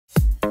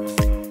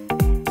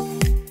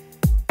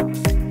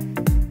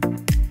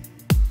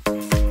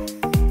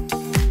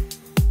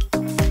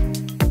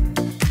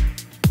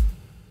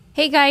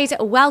Hey guys,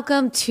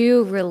 welcome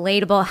to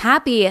Relatable.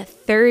 Happy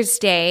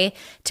Thursday.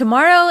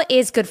 Tomorrow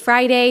is Good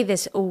Friday.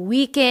 This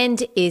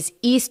weekend is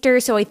Easter.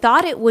 So I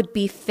thought it would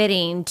be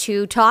fitting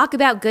to talk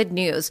about good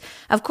news.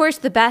 Of course,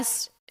 the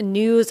best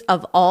news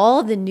of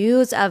all, the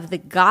news of the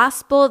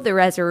gospel, the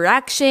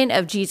resurrection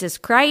of Jesus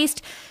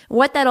Christ,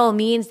 what that all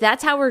means.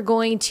 That's how we're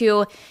going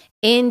to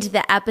end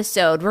the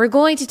episode. We're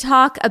going to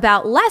talk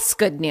about less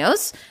good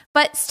news,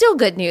 but still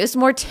good news,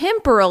 more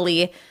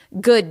temporally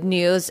good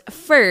news.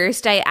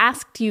 First, I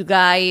asked you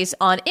guys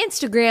on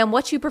Instagram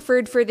what you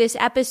preferred for this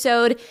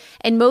episode,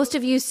 and most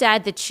of you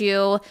said that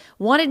you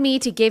wanted me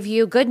to give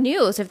you good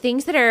news of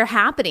things that are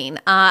happening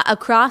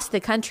across the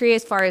country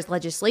as far as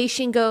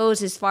legislation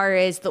goes, as far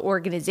as the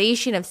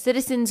organization of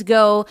citizens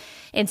go,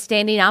 and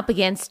standing up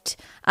against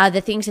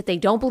the things that they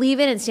don't believe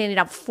in and standing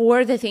up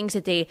for the things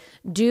that they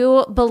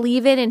do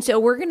believe in. And so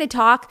we're going to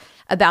talk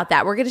about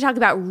that. We're going to talk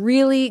about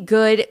really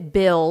good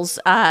bills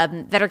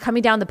that are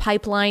coming down the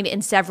pipeline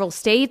in several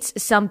states,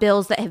 some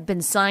bills that have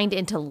been signed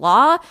into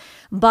law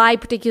by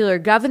particular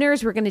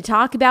governors. We're going to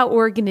talk about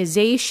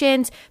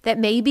organizations that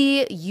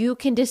maybe you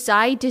can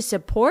decide to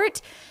support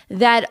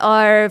that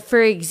are,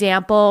 for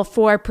example,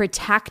 for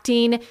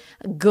protecting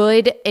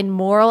good and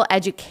moral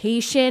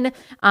education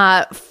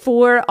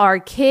for our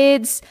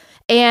kids.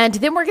 And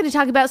then we're going to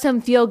talk about some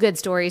feel-good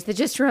stories that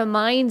just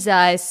reminds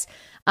us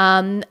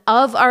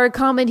of our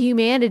common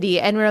humanity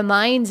and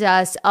reminds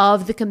us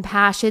of the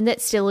compassion that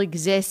still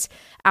exists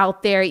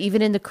out there,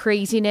 even in the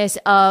craziness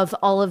of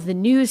all of the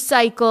news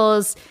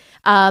cycles.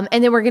 And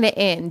then we're going to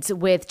end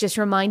with just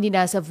reminding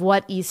us of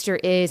what Easter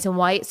is and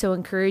why it's so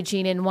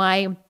encouraging and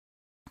why,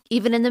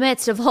 even in the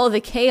midst of all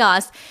the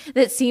chaos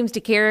that seems to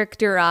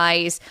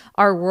characterize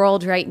our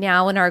world right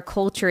now and our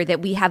culture,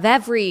 that we have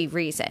every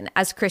reason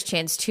as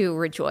Christians to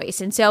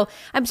rejoice. And so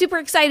I'm super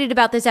excited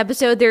about this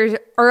episode. There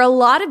are a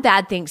lot of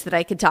bad things that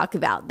I could talk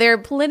about. There are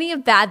plenty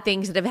of bad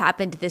things that have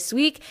happened this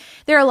week.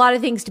 There are a lot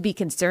of things to be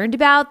concerned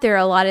about. There are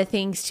a lot of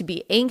things to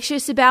be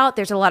anxious about.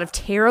 There's a lot of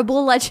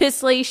terrible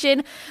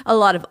legislation, a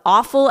lot of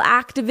awful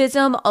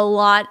activism, a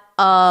lot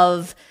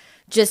of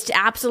just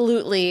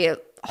absolutely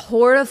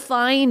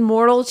horrifying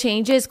moral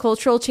changes,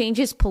 cultural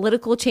changes,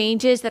 political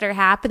changes that are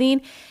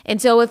happening.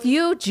 And so if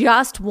you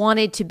just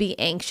wanted to be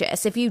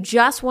anxious, if you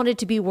just wanted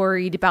to be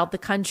worried about the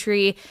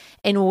country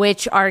in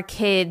which our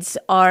kids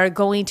are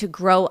going to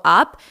grow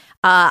up,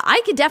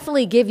 I could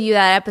definitely give you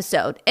that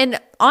episode. And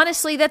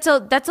honestly, that's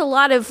a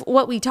lot of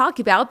what we talk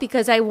about,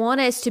 because I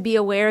want us to be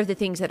aware of the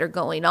things that are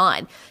going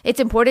on. It's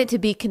important to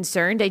be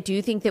concerned. I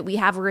do think that we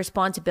have a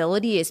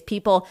responsibility as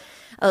people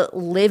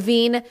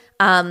living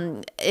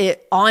on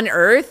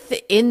earth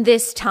in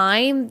this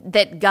time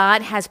that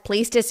God has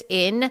placed us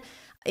in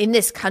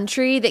this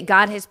country that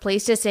God has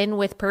placed us in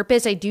with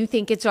purpose. I do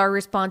think it's our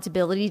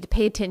responsibility to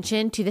pay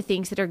attention to the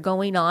things that are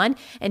going on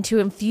and to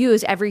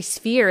infuse every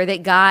sphere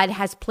that God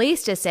has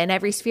placed us in,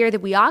 every sphere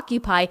that we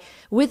occupy,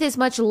 with as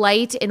much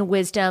light and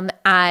wisdom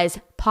as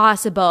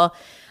possible.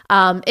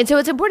 And so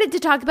it's important to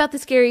talk about the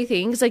scary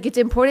things. Like, it's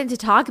important to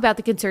talk about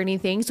the concerning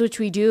things, which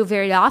we do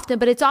very often,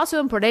 but it's also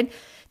important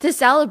to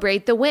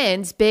celebrate the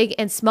wins, big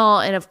and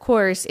small. And of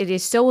course, it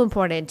is so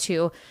important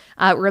to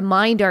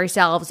remind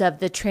ourselves of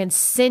the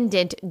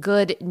transcendent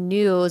good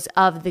news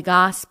of the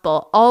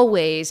gospel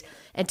always,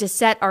 and to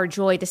set our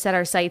joy, to set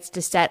our sights,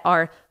 to set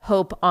our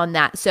hope on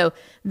that. So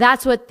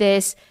that's what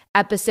this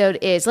episode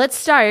is. Let's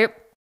start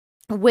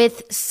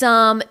with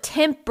some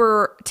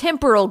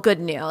temporal good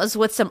news,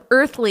 with some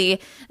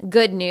earthly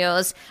good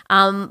news,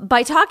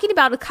 by talking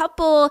about a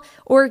couple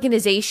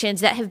organizations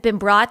that have been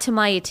brought to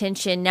my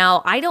attention.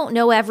 Now, I don't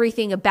know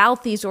everything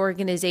about these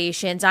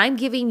organizations. I'm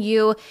giving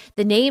you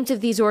the names of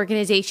these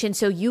organizations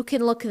so you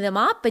can look them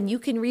up and you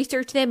can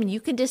research them and you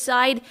can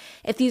decide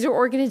if these are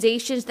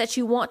organizations that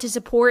you want to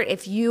support,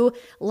 if you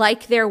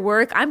like their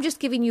work. I'm just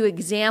giving you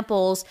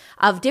examples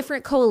of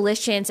different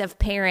coalitions of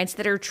parents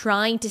that are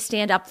trying to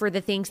stand up for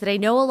the things that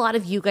I know a lot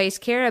of you guys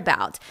care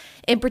about,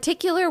 in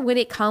particular when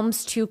it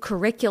comes to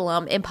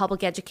curriculum in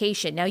public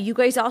education. Now, you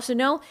guys also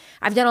know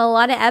I've done a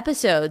lot of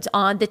episodes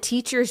on the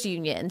teachers'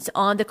 unions,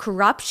 on the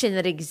corruption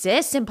that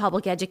exists in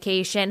public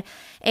education,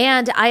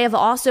 and I have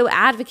also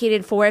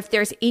advocated for, if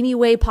there's any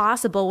way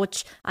possible,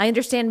 which I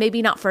understand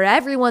maybe not for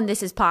everyone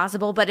this is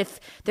possible, but if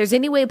there's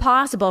any way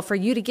possible for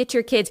you to get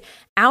your kids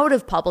out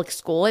of public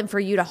school and for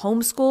you to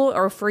homeschool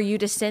or for you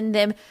to send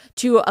them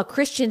to a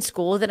Christian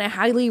school, then I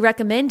highly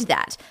recommend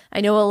that.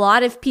 I know a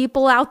lot of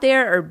people out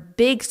there are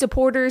big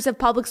supporters of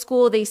public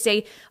school. They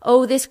say,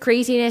 oh, this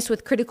craziness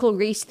with critical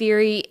race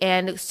theory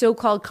and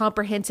so-called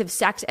comprehensive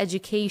sex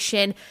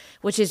education,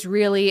 which is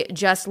really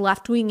just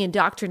left-wing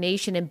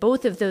indoctrination. In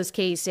both of those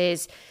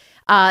cases,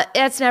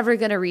 that's never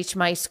going to reach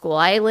my school.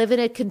 I live in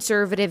a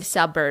conservative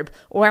suburb,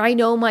 or I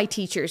know my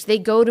teachers. They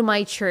go to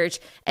my church,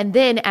 and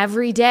then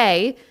every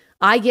day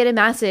I get a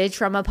message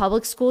from a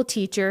public school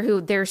teacher who,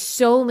 there's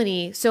so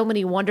many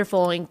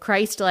wonderful and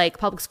Christ-like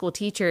public school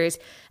teachers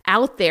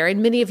out there.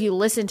 And many of you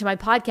listen to my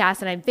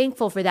podcast, and I'm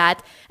thankful for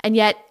that. And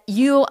yet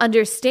you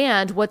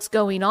understand what's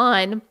going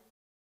on.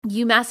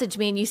 You messaged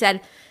me and you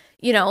said,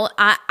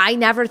 I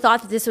never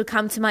thought that this would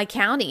come to my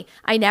county.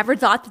 I never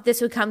thought that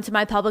this would come to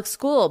my public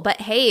school.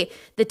 But hey,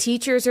 the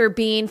teachers are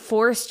being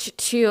forced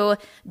to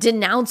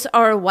denounce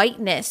our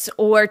whiteness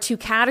or to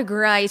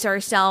categorize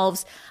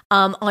ourselves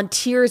on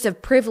tiers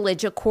of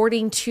privilege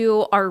according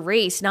to our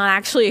race, not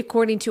actually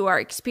according to our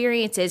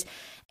experiences.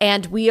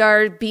 And we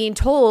are being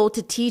told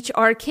to teach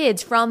our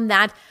kids from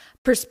that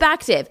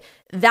perspective.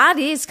 That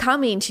is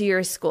coming to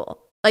your school.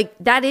 Like,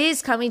 that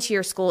is coming to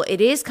your school. It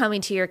is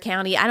coming to your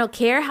county. I don't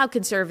care how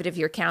conservative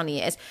your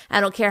county is. I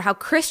don't care how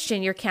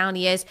Christian your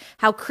county is,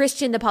 how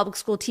Christian the public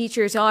school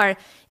teachers are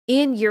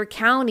in your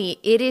county.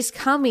 It is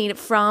coming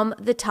from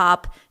the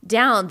top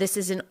down. This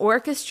is an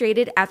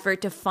orchestrated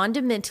effort to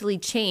fundamentally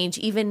change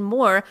even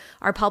more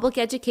our public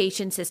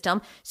education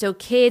system so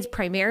kids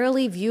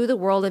primarily view the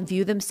world and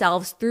view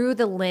themselves through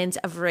the lens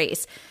of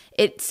race.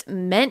 It's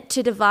meant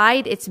to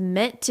divide. It's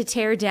meant to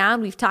tear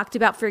down. We've talked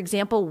about, for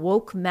example,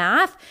 woke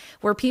math,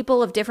 where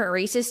people of different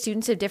races,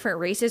 students of different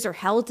races are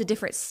held to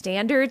different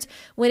standards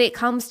when it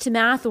comes to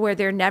math, where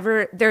they're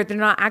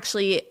not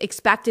actually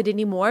expected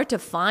anymore to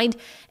find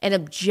an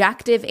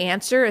objective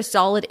answer, a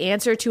solid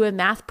answer to a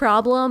math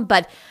problem,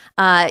 but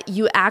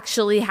you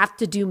actually have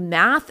to do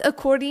math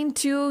according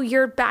to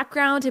your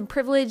background and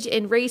privilege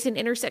and race and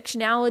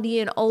intersectionality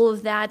and all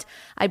of that.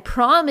 I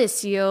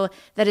promise you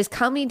that is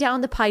coming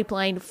down the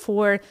pipeline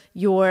for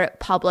your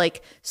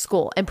public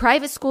school. And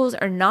private schools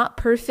are not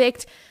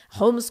perfect.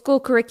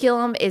 Homeschool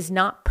curriculum is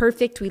not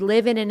perfect. We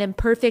live in an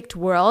imperfect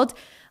world.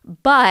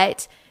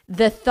 But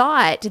the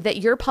thought that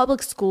your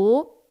public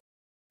school,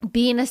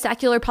 being a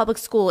secular public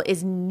school,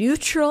 is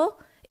neutral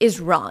is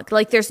wrong.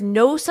 Like, there's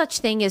no such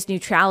thing as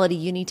neutrality.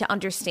 You need to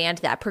understand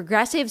that.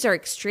 Progressives are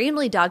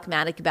extremely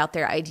dogmatic about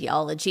their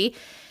ideology,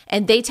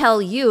 and they try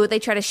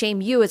to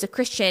shame you as a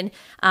Christian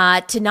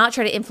to not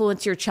try to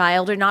influence your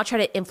child or not try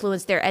to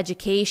influence their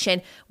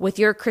education with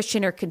your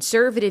Christian or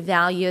conservative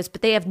values,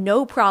 but they have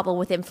no problem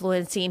with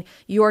influencing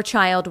your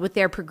child with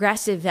their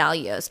progressive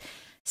values.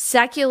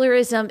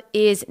 Secularism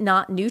is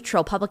not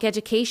neutral. Public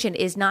education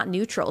is not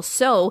neutral.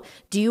 So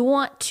do you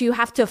want to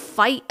have to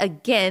fight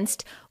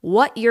against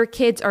what your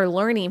kids are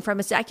learning from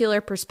a secular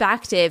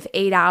perspective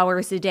 8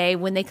 hours a day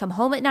when they come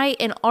home at night?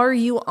 And are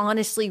you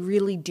honestly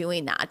really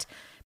doing that?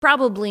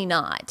 Probably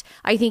not.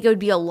 I think it would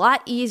be a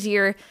lot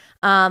easier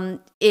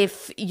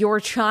if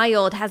your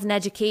child has an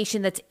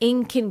education that's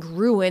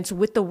incongruent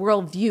with the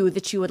worldview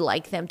that you would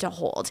like them to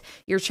hold.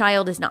 Your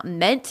child is not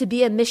meant to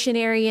be a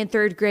missionary in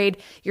 3rd grade.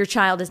 Your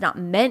child is not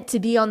meant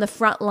to be on the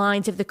front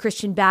lines of the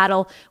Christian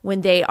battle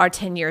when they are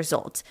 10 years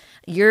old.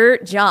 Your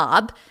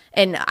job,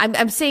 and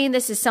I'm saying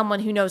this as someone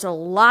who knows a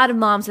lot of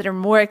moms that are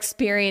more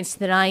experienced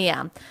than I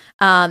am,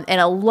 and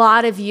a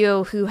lot of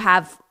you who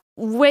have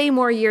way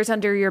more years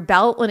under your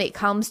belt when it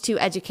comes to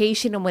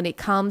education and when it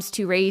comes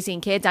to raising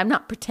kids. I'm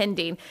not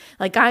pretending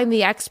like I'm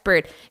the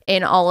expert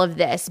in all of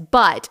this,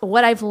 but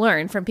what I've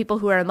learned from people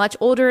who are much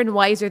older and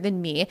wiser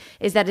than me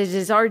is that it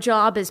is our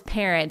job as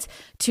parents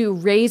to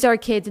raise our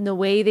kids in the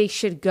way they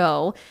should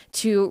go,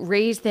 to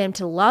raise them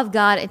to love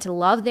God and to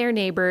love their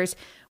neighbors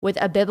with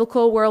a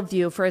biblical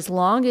worldview for as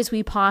long as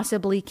we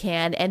possibly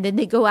can. And then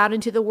they go out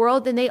into the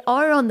world and they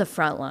are on the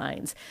front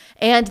lines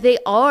and they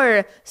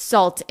are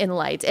salt and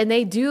light, and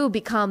they do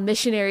become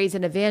missionaries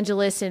and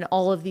evangelists and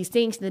all of these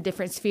things in the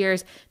different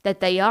spheres that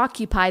they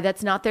occupy.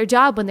 That's not their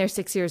job when they're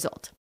 6 years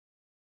old.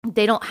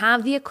 They don't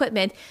have the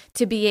equipment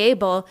to be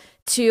able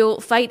to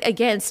fight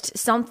against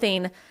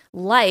something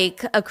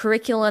like a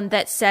curriculum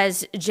that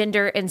says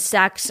gender and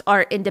sex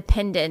are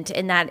independent,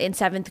 and that in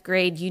 7th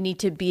grade you need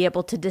to be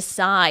able to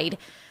decide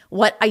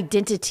what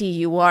identity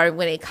you are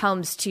when it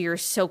comes to your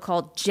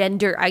so-called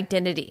gender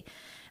identity.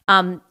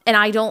 And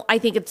I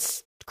think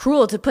it's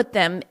cruel to put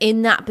them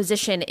in that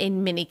position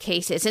in many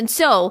cases. And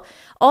so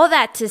all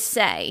that to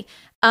say,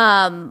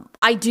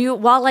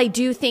 while I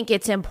do think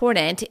it's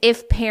important,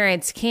 if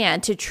parents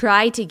can, to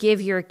try to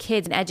give your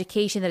kids an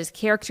education that is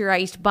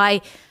characterized by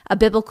a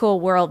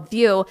biblical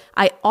worldview,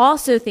 I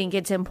also think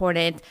it's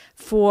important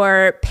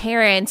for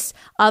parents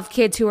of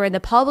kids who are in the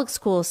public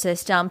school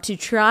system to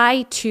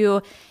try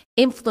to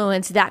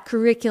influence that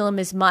curriculum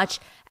as much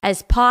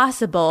as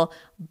possible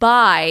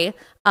by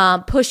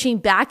pushing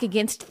back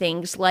against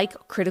things like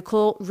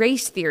critical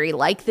race theory,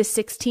 like the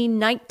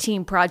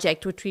 1619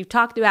 Project, which we've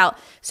talked about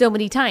so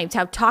many times,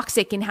 how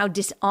toxic and how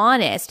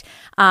dishonest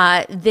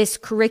this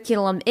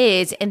curriculum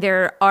is. And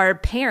there are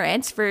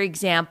parents, for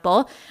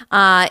example,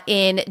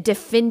 in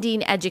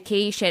Defending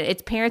Education.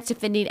 It's Parents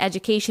Defending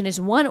Education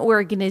is one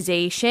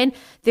organization.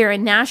 They're a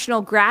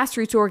national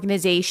grassroots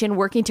organization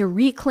working to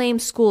reclaim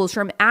schools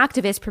from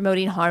activists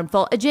promoting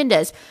harmful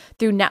agendas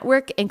through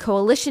network and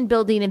coalition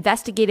building,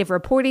 investigative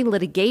reporting,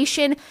 litigation,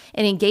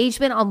 and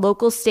engagement on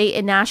local, state,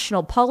 and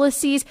national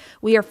policies.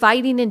 We are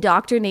fighting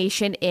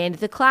indoctrination in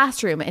the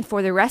classroom and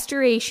for the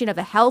restoration of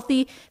a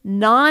healthy,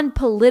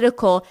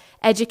 non-political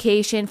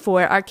education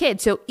for our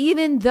kids. So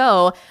even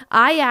though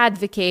I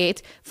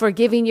advocate for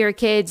giving your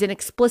kids an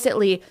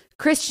explicitly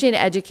Christian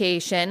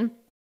education,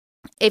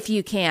 if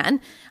you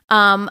can.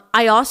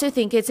 I also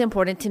think it's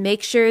important to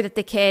make sure that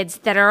the kids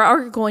that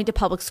are going to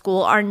public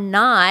school are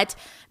not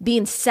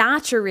being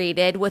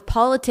saturated with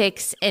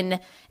politics and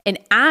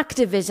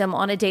activism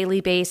on a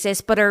daily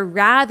basis, but are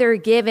rather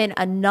given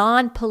a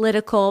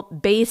non-political,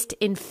 based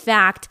in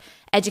fact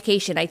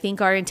education. I think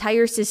our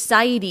entire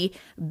society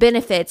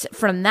benefits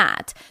from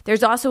that.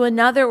 There's also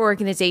another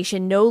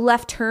organization, No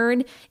Left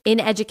Turn in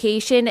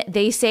Education.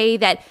 They say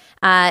that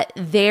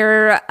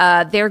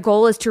their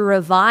goal is to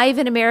revive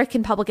in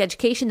American public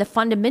education the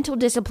fundamental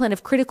discipline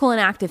of critical and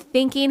active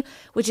thinking,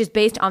 which is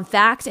based on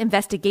facts,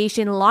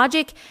 investigation,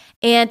 logic,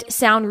 and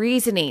sound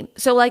reasoning.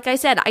 So like I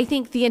said, I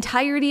think the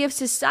entirety of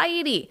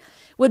society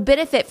would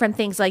benefit from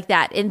things like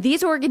that. And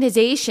these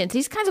organizations,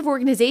 these kinds of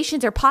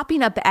organizations are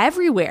popping up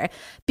everywhere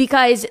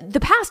because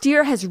the past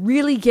year has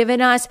really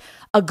given us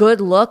a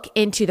good look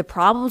into the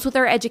problems with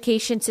our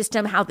education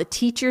system, how the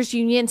teachers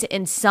unions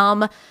and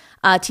some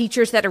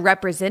teachers that are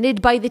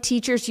represented by the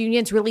teachers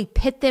unions really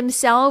pit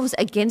themselves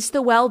against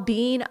the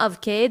well-being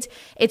of kids.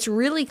 It's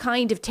really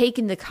kind of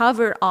taken the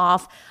cover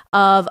off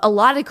of a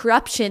lot of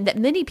corruption that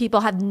many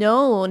people have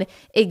known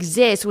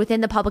exists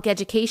within the public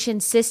education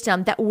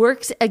system that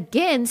works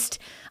against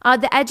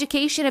the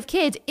education of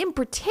kids, in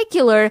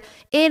particular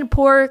in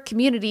poor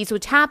communities,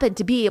 which happen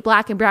to be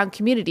Black and brown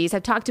communities.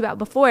 I've talked about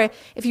before,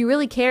 if you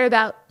really care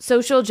about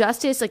social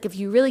justice, like if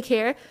you really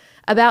care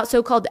about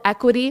so-called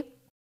equity,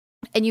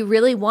 and you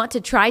really want to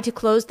try to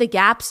close the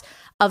gaps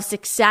of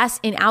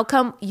success in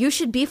outcome, you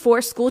should be for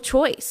school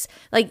choice.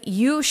 Like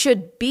you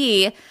should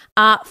be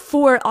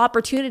for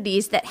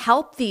opportunities that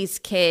help these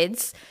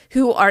kids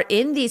who are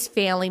in these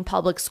failing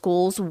public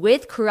schools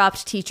with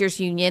corrupt teachers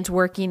unions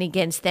working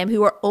against them,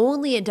 who are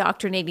only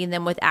indoctrinating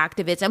them with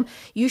activism.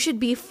 You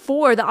should be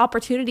for the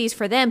opportunities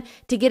for them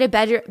to get a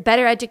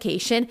better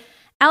education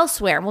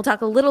elsewhere. And we'll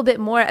talk a little bit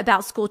more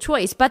about school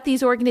choice, but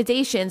these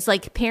organizations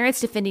like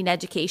Parents Defending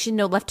Education,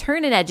 No Left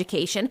Turn in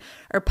Education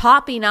are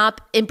popping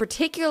up in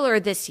particular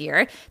this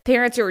year.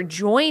 Parents are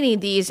joining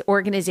these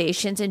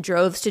organizations in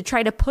droves to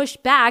try to push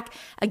back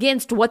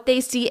against what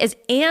they see as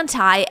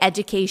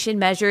anti-education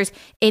measures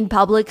in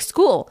public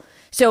school.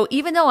 So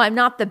even though I'm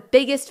not the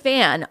biggest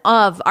fan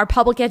of our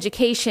public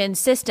education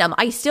system,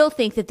 I still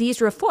think that these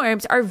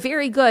reforms are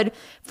very good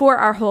for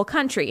our whole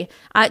country.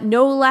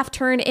 No Left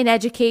Turn in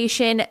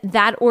Education,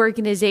 that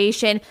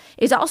organization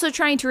is also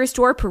trying to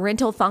restore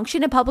parental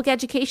function in public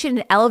education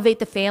and elevate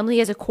the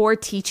family as a core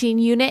teaching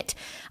unit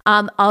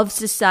of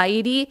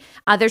society.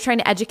 They're trying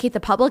to educate the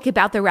public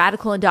about the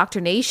radical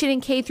indoctrination in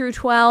K through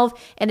 12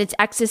 and its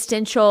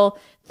existential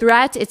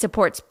threat. It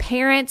supports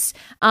parents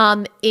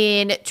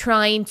in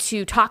trying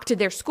to talk to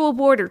their school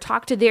board or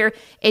talk to their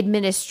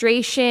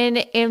administration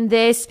in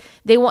this.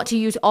 They want to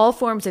use all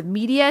forms of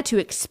media to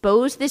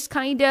expose this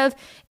kind of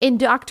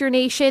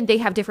indoctrination. They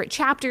have different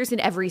chapters in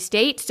every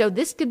state. So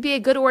this could be a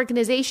good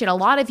organization. A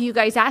lot of you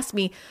guys ask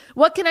me,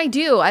 what can I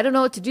do? I don't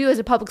know what to do as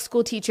a public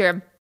school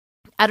teacher.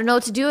 I don't know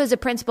what to do as a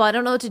principal. I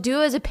don't know what to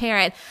do as a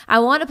parent. I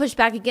want to push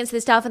back against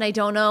this stuff and I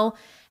don't know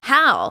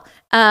how.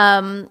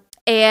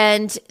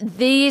 And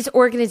these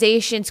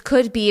organizations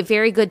could be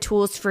very good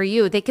tools for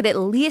you. They could at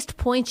least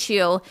point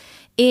you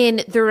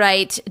in the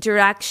right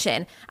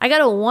direction. I got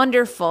a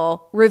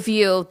wonderful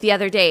review the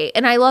other day,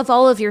 and I love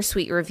all of your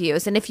sweet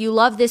reviews. And if you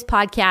love this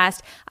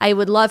podcast, I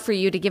would love for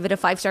you to give it a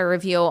 5-star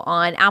review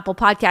on Apple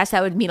Podcasts.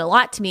 That would mean a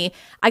lot to me.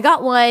 I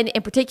got one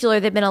in particular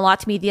that meant a lot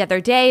to me the other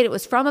day. It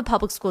was from a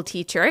public school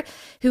teacher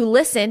who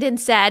listened and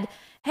said,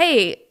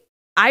 "Hey,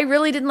 I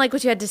really didn't like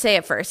what you had to say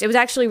at first. It was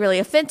actually really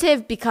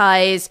offensive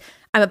because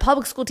I'm a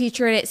public school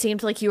teacher and it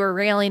seemed like you were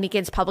railing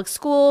against public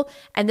school."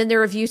 And then the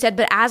review said,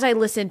 "But as I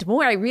listened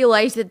more, I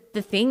realized that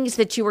the things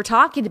that you were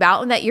talking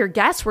about and that your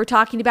guests were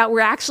talking about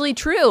were actually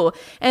true.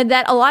 And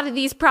that a lot of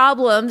these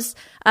problems,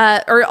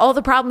 or all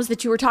the problems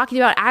that you were talking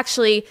about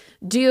actually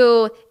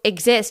do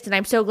exist. And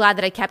I'm so glad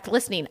that I kept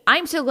listening."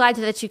 I'm so glad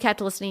that you kept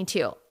listening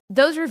too.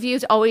 Those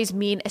reviews always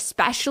mean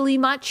especially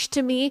much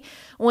to me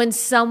when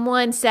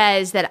someone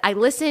says that I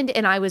listened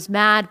and I was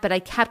mad, but I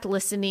kept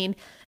listening.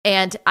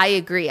 And I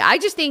agree. I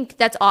just think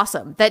that's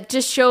awesome. That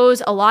just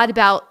shows a lot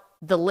about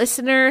the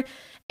listener.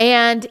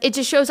 And it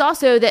just shows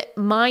also that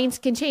minds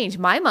can change.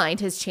 My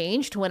mind has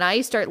changed when I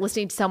start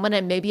listening to someone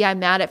and maybe I'm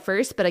mad at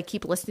first, but I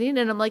keep listening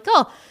and I'm like,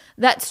 oh,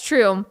 that's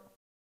true.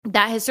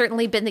 That has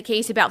certainly been the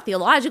case about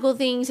theological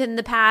things in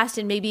the past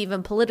and maybe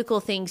even political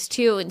things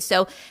too. And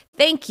so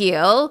thank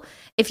you.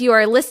 If you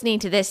are listening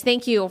to this,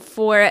 thank you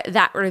for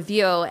that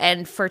review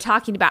and for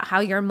talking about how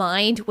your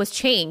mind was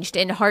changed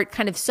and heart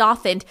kind of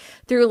softened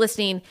through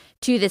listening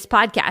to this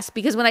podcast.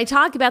 Because when I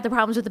talk about the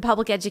problems with the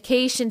public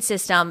education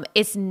system,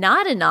 it's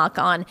not a knock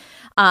on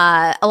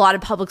a lot of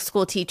public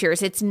school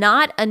teachers. It's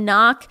not a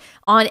knock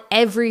on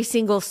every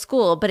single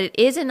school, but it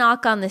is a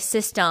knock on the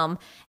system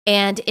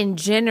and in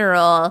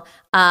general,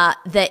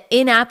 the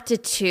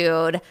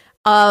inaptitude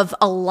of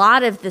a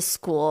lot of the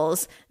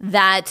schools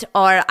that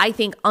are, I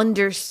think,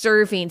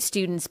 underserving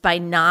students by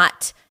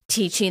not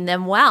teaching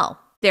them well.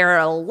 There are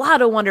a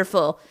lot of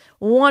wonderful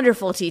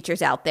wonderful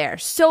teachers out there,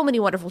 so many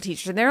wonderful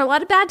teachers. And there are a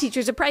lot of bad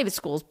teachers at private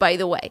schools, by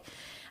the way.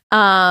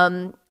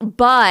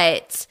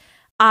 But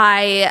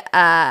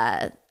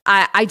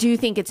I do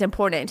think it's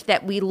important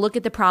that we look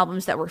at the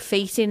problems that we're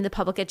facing in the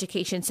public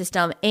education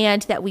system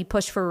and that we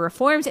push for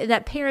reforms and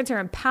that parents are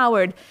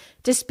empowered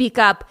to speak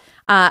up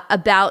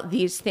about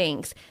these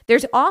things.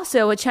 There's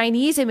also a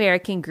Chinese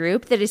American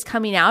group that is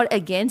coming out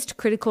against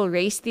critical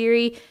race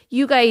theory.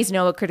 You guys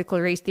know what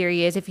critical race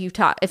theory is if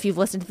you've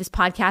listened to this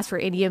podcast for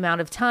any amount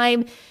of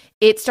time.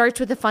 It starts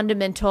with the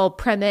fundamental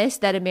premise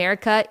that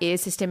America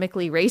is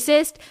systemically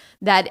racist,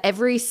 that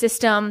every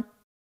system,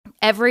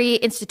 every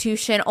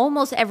institution,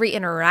 almost every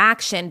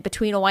interaction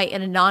between a white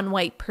and a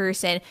non-white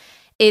person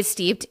is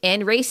steeped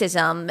in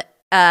racism,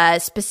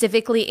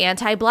 specifically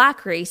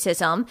anti-Black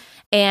racism,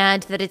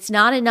 and that it's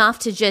not enough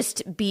to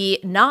just be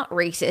not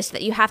racist,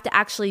 that you have to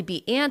actually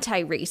be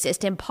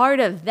anti-racist. And part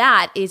of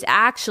that is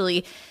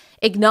actually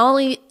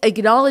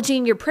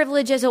acknowledging your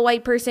privilege as a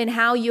white person,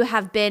 how you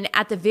have been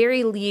at the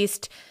very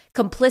least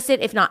complicit,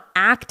 if not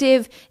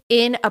active,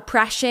 in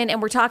oppression.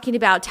 And we're talking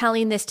about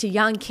telling this to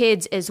young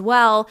kids as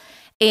well,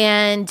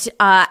 and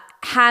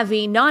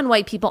having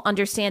non-white people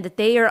understand that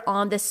they are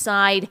on the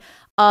side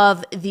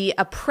of the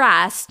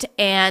oppressed,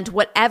 and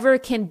whatever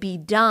can be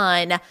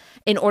done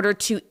in order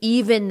to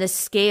even the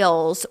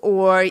scales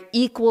or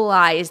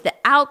equalize the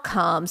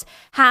outcomes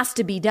has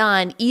to be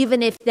done,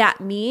 even if that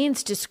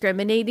means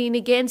discriminating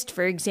against,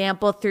 for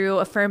example, through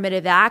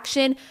affirmative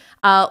action,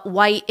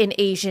 white and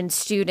Asian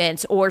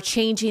students, or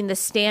changing the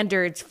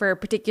standards for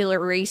particular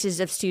races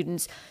of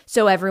students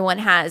so everyone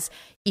has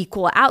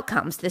equal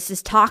outcomes. This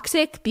is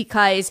toxic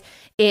because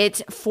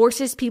it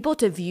forces people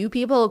to view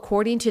people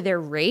according to their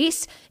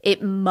race.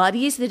 It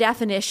muddies the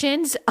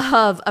definitions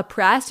of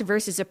oppressed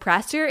versus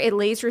oppressor. It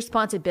lays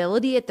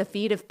responsibility at the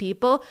feet of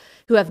people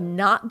who have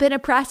not been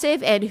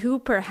oppressive and who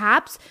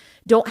perhaps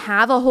don't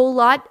have a whole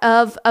lot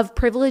of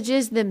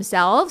privileges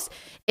themselves.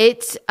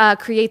 It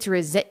creates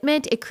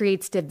resentment. It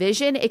creates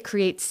division. It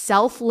creates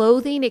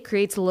self-loathing. It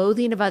creates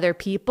loathing of other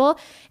people.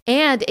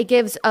 And it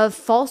gives a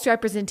false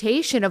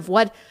representation of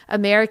what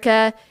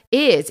America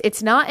is.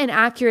 It's not an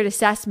accurate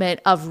assessment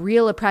of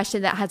real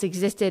oppression that has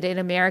existed in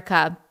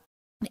America.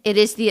 It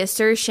is the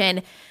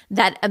assertion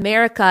that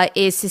America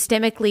is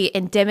systemically,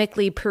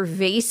 endemically,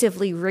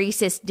 pervasively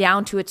racist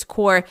down to its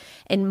core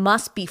and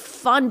must be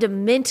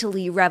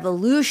fundamentally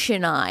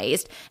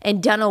revolutionized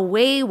and done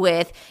away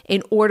with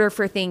in order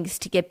for things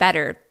to get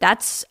better.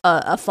 That's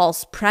a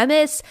false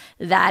premise.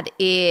 That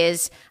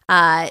is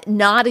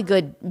not a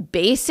good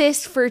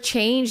basis for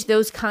change.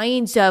 Those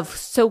kinds of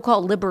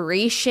so-called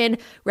liberation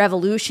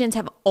revolutions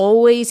have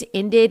always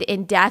ended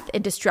in death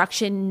and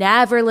destruction,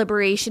 never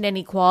liberation and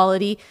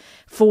equality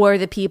for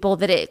the people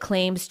that it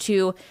claims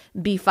to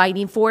be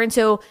fighting for. And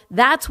so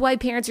that's why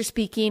parents are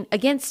speaking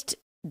against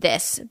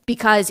this,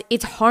 because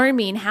it's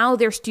harming how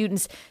their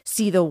students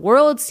see the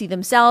world, see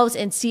themselves,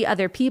 and see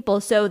other people.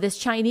 So this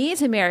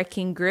Chinese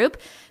American group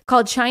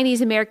called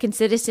Chinese American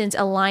Citizens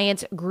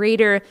Alliance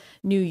Greater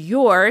New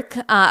York,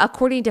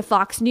 according to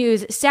Fox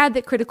News, said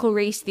that critical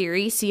race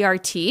theory,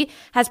 CRT,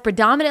 has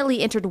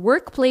predominantly entered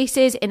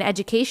workplaces and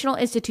educational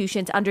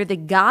institutions under the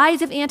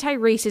guise of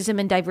anti-racism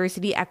and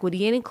diversity,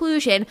 equity, and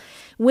inclusion,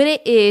 when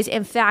it is,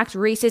 in fact,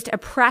 racist,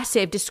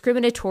 oppressive,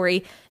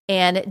 discriminatory,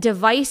 and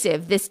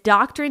divisive. This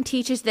doctrine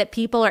teaches that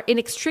people are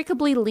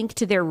inextricably linked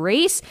to their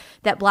race,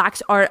 that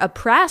Blacks are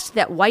oppressed,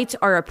 that whites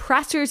are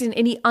oppressors, and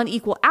any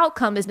unequal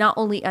outcome is not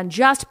only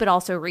unjust, but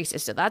also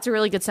racist. So that's a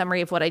really good summary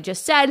of what I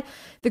just said.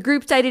 The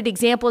group cited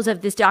examples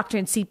of this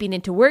doctrine seeping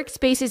into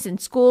workspaces and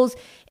schools,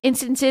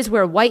 instances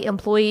where white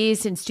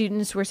employees and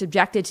students were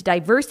subjected to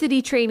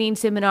diversity training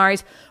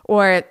seminars,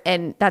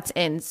 and that's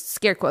in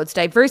scare quotes,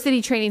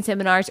 diversity training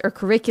seminars or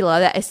curricula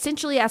that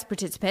essentially ask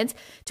participants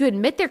to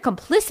admit their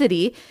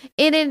complicity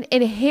in an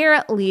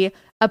inherently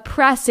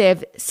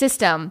oppressive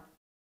system.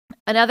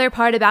 Another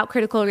part about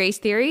critical race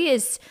theory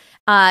is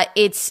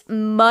its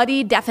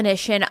muddy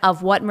definition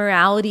of what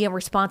morality and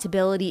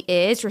responsibility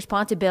is.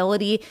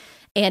 Responsibility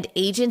and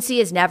agency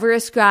is never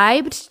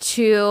ascribed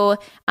to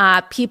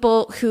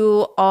people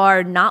who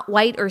are not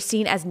white or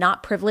seen as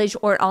not privileged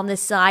or on the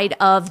side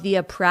of the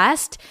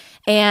oppressed.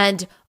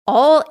 And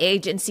all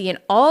agency and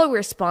all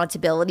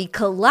responsibility,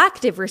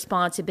 collective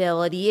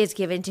responsibility, is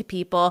given to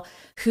people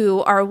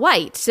who are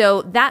white.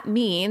 So that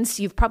means,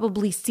 you've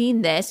probably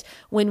seen this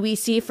when we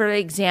see, for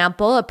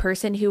example, a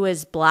person who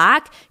is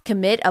Black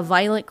commit a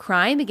violent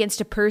crime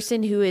against a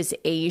person who is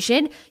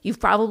Asian.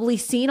 You've probably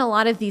seen a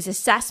lot of these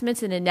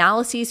assessments and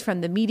analyses from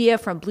the media,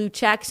 from blue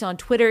checks on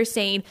Twitter,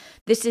 saying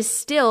this is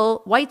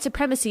still, white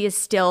supremacy is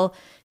still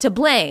to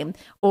blame.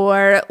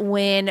 Or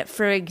when,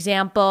 for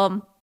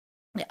example,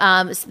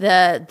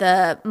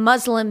 the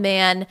Muslim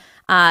man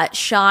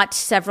shot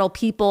several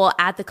people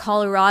at the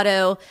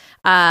Colorado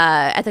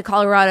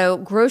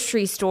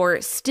grocery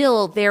store,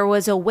 still there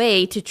was a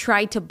way to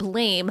try to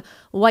blame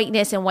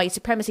whiteness and white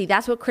supremacy.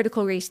 That's what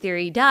critical race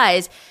theory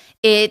does.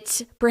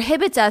 It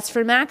prohibits us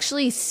from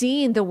actually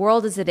seeing the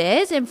world as it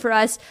is, and for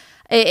us,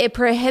 it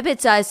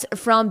prohibits us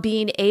from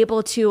being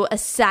able to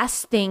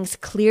assess things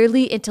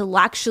clearly,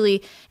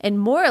 intellectually, and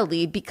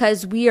morally,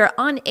 because we are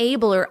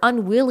unable or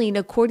unwilling,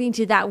 according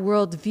to that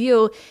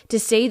worldview, to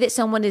say that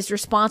someone is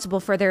responsible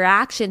for their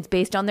actions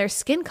based on their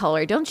skin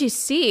color. Don't you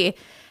see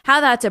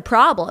how that's a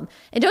problem?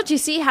 And don't you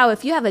see how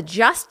if you have a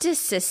justice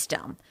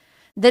system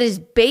that is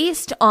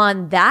based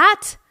on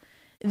that,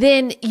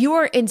 then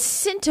you're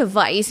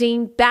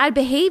incentivizing bad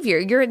behavior.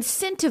 You're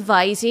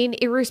incentivizing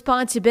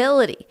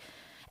irresponsibility.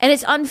 And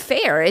it's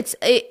unfair. It's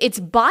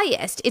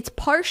biased. It's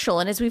partial.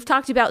 And as we've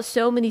talked about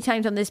so many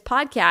times on this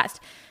podcast,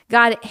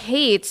 God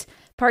hates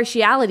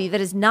partiality. That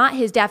is not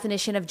his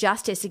definition of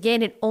justice.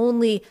 Again, it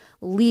only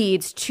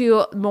leads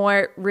to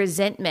more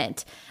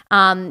resentment.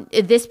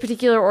 This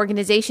particular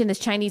organization, this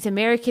Chinese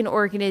American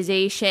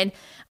organization,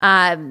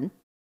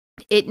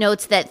 it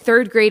notes that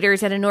third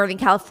graders at a Northern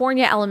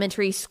California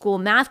elementary school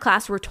math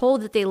class were told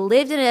that they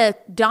lived in a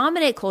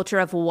dominant culture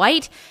of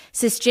white,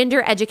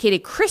 cisgender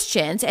educated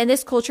Christians, and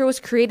this culture was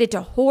created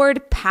to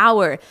hoard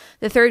power.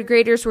 The third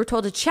graders were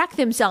told to check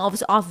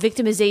themselves off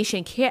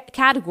victimization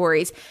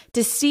categories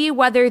to see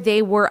whether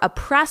they were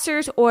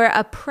oppressors or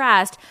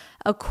oppressed,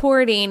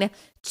 according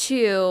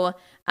to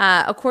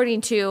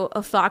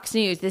Fox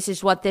News. This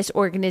is what this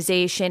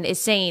organization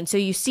is saying. So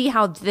you see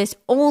how this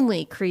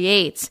only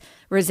creates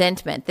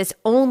resentment. This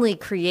only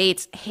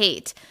creates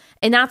hate.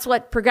 And that's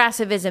what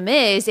progressivism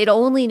is. It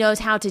only knows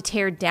how to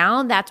tear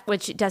down that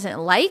which it doesn't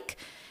like.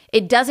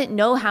 It doesn't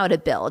know how to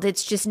build.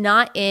 It's just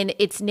not in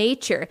its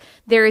nature.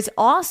 There is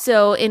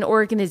also an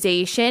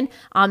organization,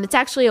 it's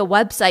actually a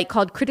website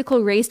called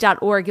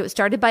criticalrace.org. It was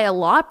started by a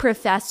law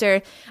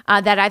professor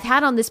that I've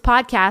had on this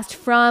podcast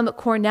from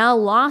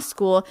Cornell Law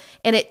School,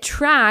 and it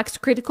tracks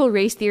critical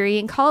race theory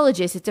in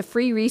colleges. It's a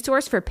free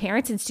resource for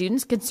parents and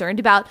students concerned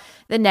about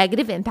the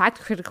negative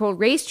impact critical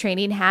race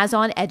training has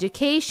on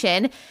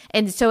education.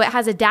 And so it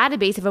has a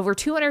database of over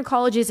 200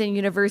 colleges and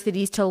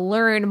universities to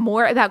learn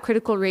more about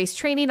critical race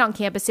training on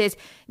campuses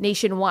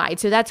nationwide.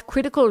 So that's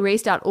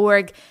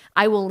criticalrace.org.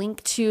 I will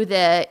link to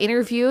the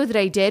interview that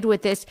I did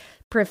with this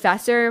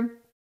professor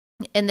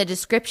in the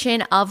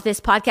description of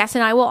this podcast.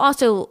 And I will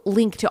also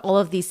link to all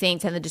of these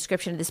things in the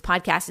description of this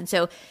podcast. And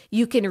so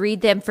you can read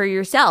them for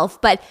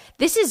yourself. But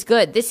this is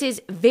good. This is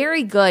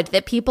very good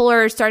that people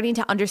are starting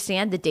to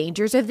understand the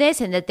dangers of this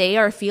and that they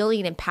are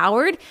feeling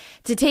empowered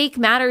to take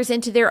matters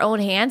into their own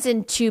hands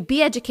and to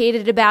be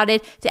educated about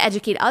it, to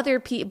educate other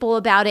people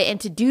about it,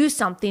 and to do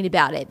something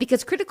about it.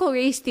 Because critical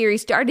race theory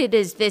started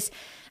as this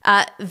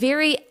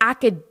very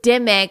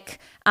academic,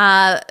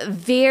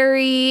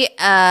 very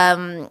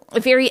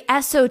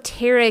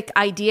esoteric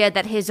idea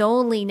that has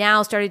only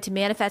now started to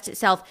manifest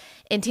itself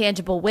in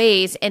tangible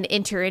ways and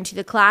enter into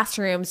the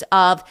classrooms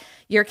of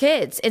your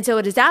kids. And so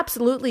it is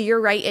absolutely your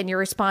right and your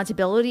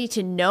responsibility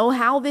to know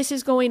how this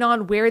is going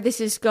on, where this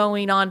is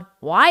going on,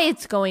 why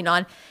it's going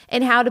on,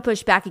 and how to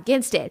push back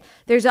against it.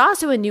 There's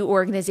also a new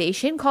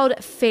organization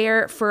called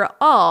Fair for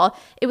All.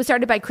 It was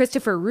started by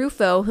Christopher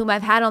Rufo, whom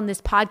I've had on this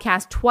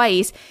podcast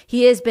twice.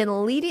 He has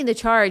been leading the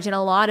charge in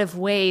a lot of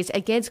ways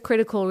against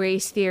critical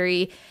race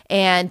theory,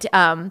 and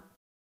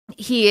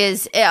he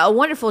is a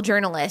wonderful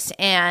journalist,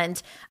 and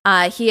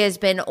he has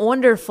been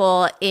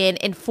wonderful in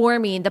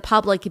informing the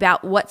public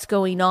about what's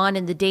going on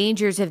and the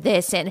dangers of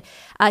this. And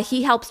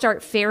he helped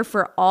start Fair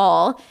for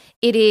All.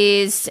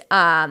 It's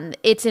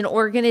an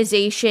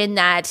organization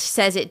that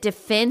says it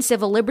defends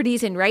civil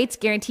liberties and rights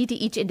guaranteed to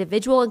each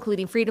individual,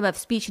 including freedom of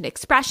speech and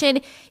expression,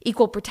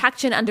 equal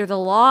protection under the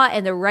law,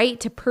 and the right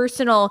to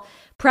personal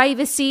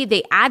privacy.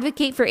 They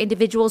advocate for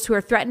individuals who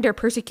are threatened or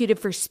persecuted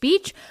for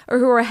speech, or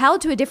who are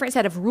held to a different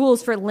set of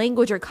rules for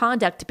language or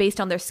conduct based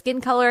on their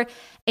skin color,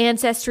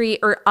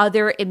 ancestry, or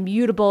other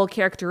immutable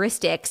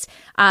characteristics.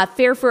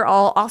 Fair for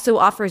All also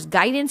offers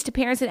guidance to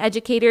parents and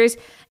educators.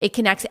 It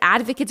connects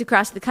advocates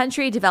across the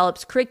country,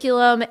 develops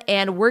curriculum,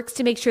 and works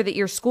to make sure that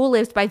your school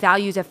lives by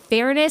values of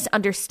fairness,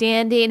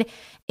 understanding,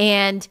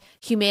 and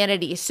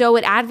humanity. So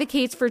it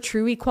advocates for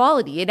true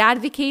equality. It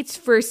advocates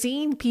for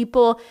seeing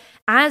people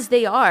as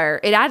they are.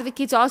 It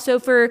advocates also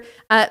for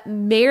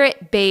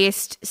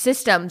merit-based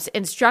systems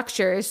and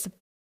structures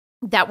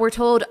that we're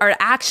told are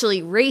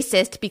actually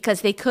racist because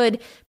they could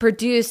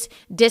produce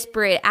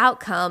disparate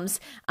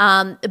outcomes.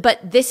 But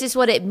this is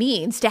what it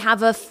means to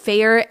have a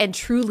fair and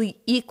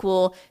truly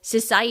equal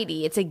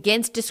society. It's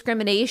against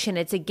discrimination.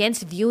 It's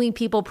against viewing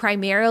people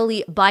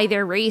primarily by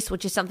their race,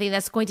 which is something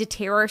that's going to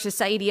tear our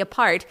society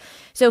apart.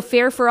 So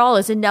Fair for All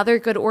is another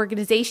good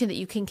organization that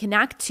you can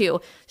connect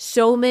to.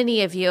 So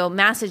many of you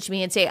message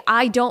me and say,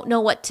 I don't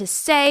know what to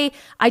say.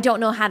 I don't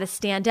know how to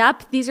stand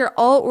up. These are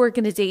all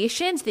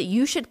organizations that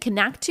you should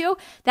connect to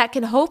that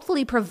can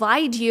hopefully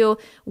provide you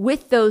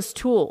with those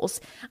tools.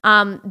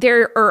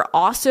 There are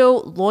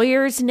also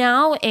lawyers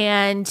now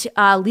and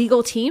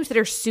legal teams that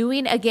are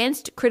suing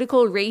against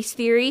critical race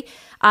theory,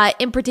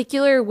 in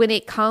particular when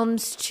it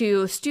comes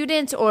to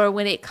students or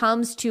when it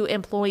comes to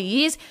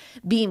employees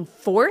being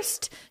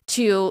forced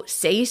to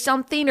say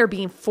something or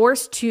being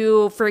forced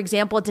to, for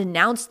example,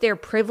 denounce their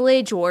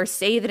privilege or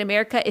say that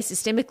America is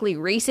systemically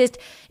racist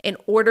in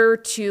order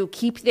to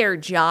keep their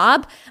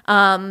job.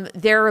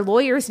 There are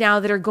lawyers now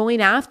that are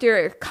going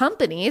after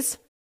companies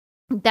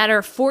that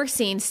are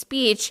forcing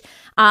speech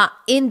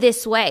in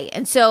this way.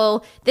 And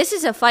so this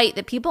is a fight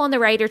that people on the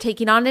right are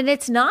taking on. And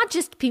it's not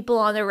just people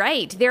on the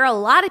right. There are a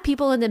lot of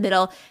people in the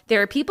middle.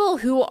 There are people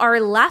who are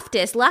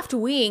leftist,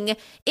 left-wing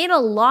in a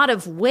lot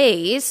of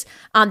ways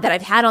that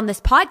I've had on this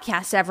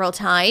podcast several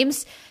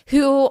times,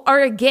 who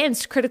are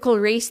against critical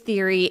race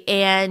theory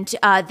and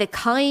the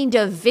kind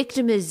of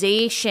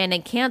victimization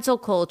and cancel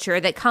culture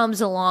that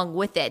comes along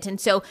with it. And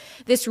so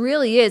this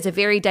really is a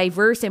very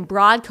diverse and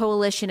broad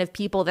coalition of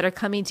people that are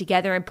coming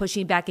together and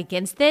pushing back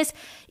against this,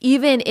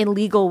 even in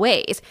legal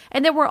ways.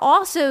 And then we're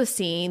also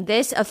seeing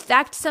this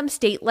affect some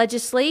state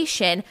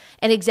legislation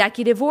and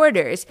executive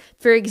orders.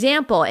 For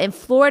example, in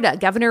Florida,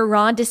 Governor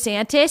Ron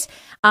DeSantis,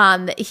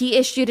 he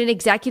issued an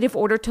executive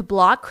order to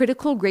block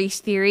critical race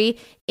theory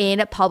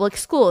in public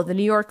school. The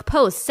New York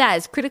Post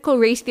says critical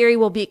race theory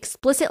will be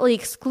explicitly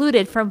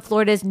excluded from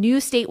Florida's new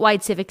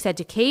statewide civics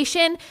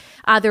education.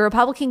 The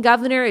Republican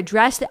governor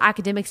addressed the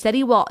academic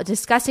study while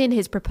discussing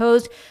his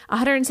proposed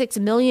 $106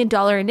 million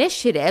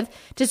initiative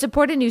to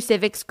support a new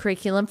civics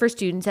curriculum for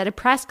students at a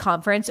press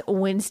conference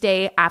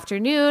Wednesday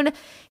afternoon.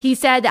 He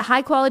said that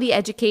high quality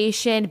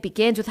education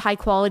begins with high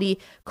quality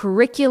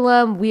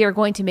curriculum. We are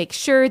going to make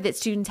sure that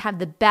students have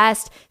the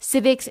best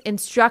civics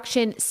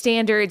instruction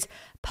standards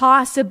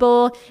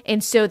possible.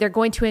 And so they're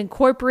going to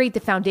incorporate the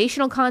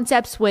foundational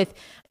concepts with,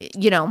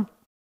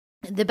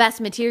 the best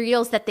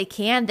materials that they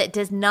can that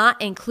does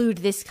not include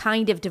this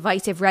kind of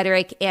divisive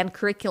rhetoric and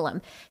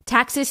curriculum.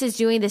 Texas is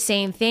doing the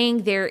same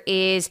thing. There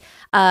is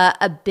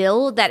a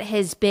bill that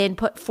has been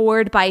put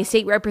forward by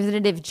State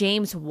Representative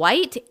James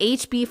White,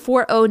 HB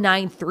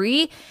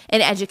 4093,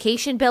 an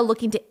education bill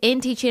looking to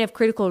end teaching of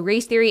critical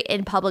race theory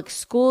in public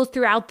schools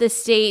throughout the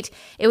state.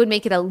 It would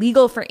make it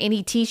illegal for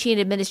any teaching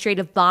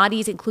administrative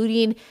bodies,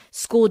 including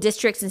school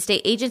districts and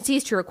state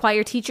agencies, to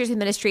require teachers,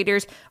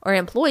 administrators, or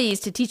employees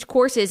to teach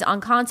courses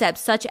on concepts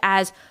such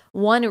as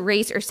one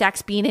race or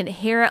sex being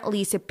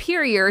inherently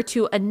superior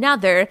to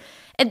another.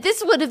 And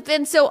this would have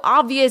been so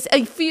obvious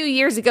a few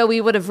years ago. We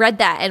would have read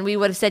that and we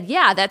would have said,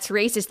 yeah, that's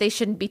racist. They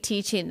shouldn't be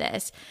teaching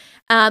this.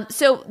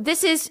 So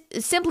this is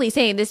simply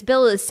saying, this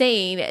bill is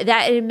saying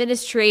that an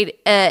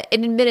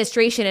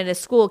administration in a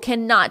school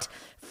cannot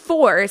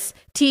force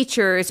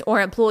teachers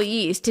or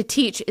employees to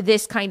teach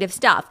this kind of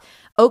stuff.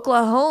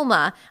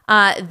 Oklahoma,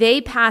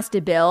 they passed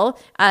a bill,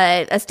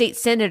 a state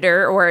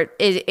senator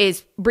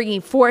is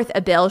bringing forth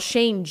a bill,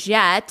 Shane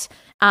Jett,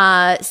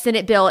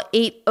 Senate Bill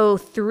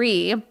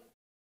 803,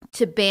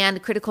 to ban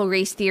critical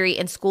race theory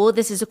in school.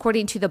 This is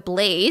according to The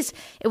Blaze.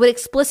 It would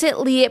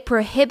explicitly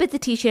prohibit the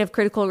teaching of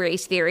critical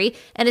race theory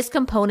and its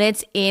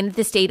components in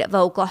the state of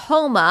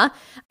Oklahoma.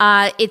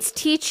 It's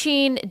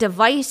teaching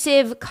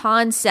divisive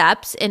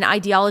concepts and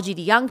ideology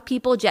to young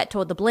people, Jett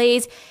told The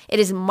Blaze. It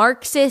is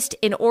Marxist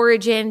in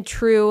origin,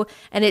 true,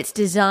 and it's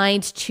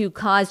designed to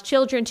cause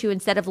children to,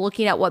 instead of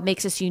looking at what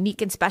makes us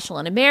unique and special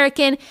and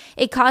American,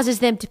 it causes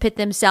them to pit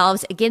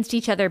themselves against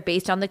each other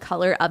based on the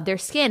color of their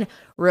skin.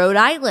 Rhode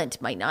Island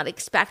might not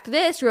expect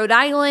this. Rhode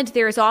Island,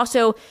 there is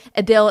also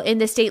a bill in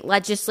the state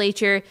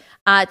legislature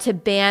to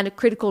ban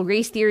critical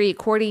race theory,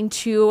 according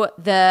to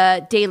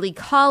the Daily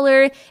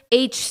Caller.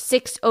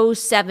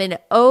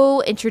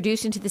 H6070,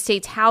 introduced into the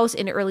state's House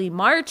in early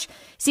March,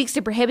 seeks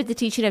to prohibit the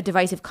teaching of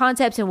divisive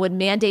concepts and would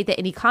mandate that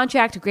any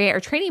contract, grant, or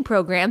training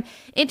program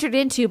entered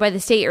into by the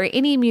state or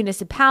any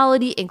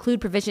municipality include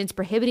provisions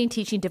prohibiting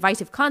teaching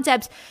divisive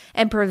concepts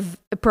and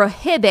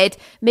prohibit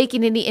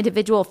making any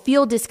individual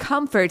feel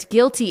discomfort,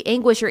 guilty,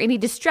 anguish, or any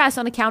distress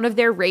on account of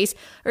their race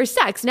or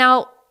sex.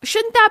 Now,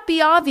 shouldn't that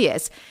be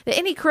obvious that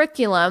any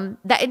curriculum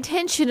that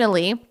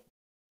intentionally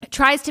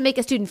tries to make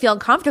a student feel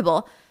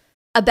uncomfortable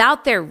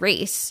about their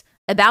race,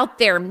 about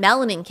their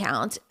melanin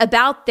count,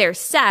 about their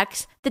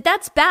sex,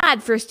 that's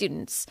bad for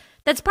students?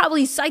 That's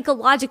probably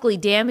psychologically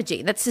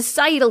damaging. That's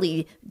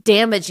societally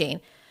damaging.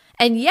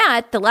 And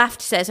yet the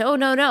left says, oh,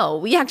 no,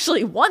 we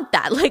actually want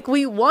that. Like,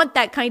 we want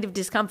that kind of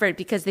discomfort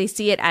because they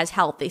see it as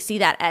health. They see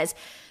that as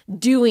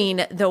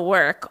doing the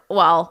work.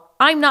 Well,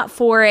 I'm not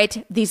for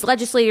it. These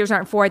legislators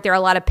aren't for it. There are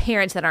a lot of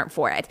parents that aren't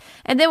for it.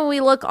 And then when we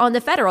look on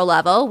the federal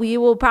level, we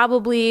will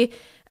probably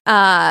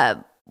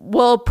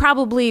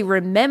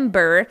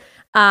remember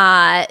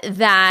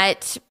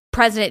that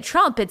President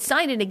Trump had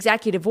signed an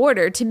executive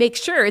order to make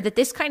sure that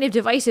this kind of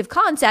divisive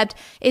concept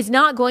is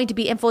not going to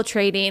be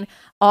infiltrating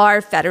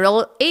our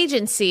federal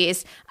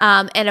agencies.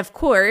 And of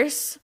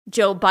course,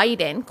 Joe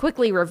Biden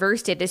quickly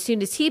reversed it as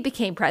soon as he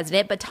became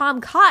president. But Tom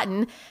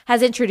Cotton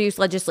has introduced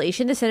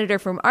legislation, the senator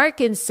from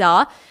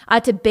Arkansas,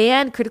 to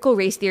ban critical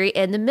race theory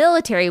in the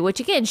military, which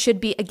again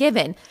should be a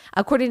given.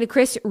 According to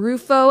Chris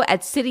Rufo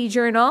at City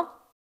Journal,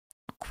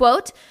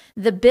 quote,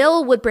 the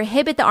bill would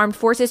prohibit the armed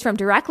forces from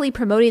directly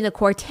promoting the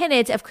core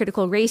tenets of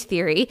critical race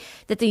theory,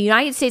 that the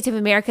United States of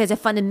America is a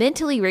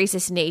fundamentally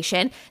racist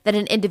nation, that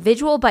an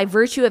individual by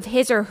virtue of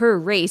his or her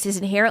race is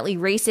inherently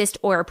racist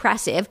or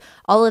oppressive.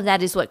 All of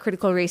that is what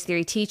critical race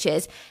theory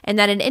teaches, and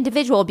that an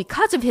individual,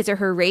 because of his or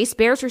her race,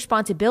 bears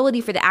responsibility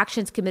for the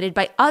actions committed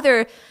by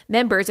other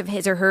members of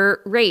his or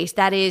her race.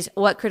 That is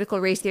what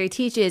critical race theory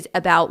teaches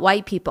about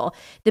white people.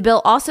 The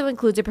bill also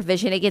includes a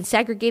provision against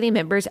segregating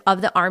members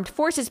of the armed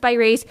forces by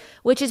race,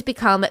 which has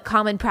become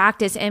common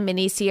practice in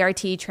many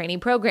CRT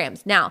training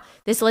programs. Now,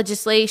 this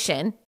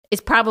legislation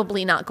is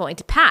probably not going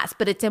to pass,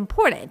 but it's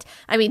important.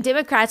 I mean,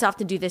 Democrats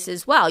often do this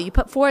as well. You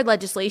put forward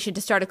legislation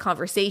to start a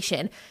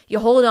conversation, you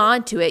hold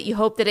on to it, you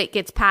hope that it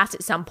gets passed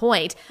at some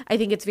point. I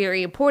think it's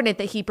very important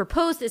that he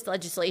proposed this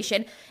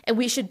legislation, and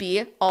we should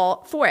be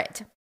all for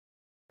it.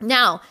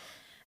 Now,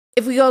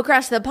 if we go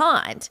across the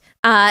pond,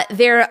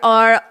 there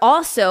are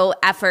also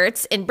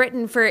efforts in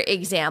Britain, for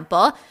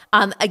example,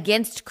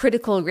 against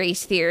critical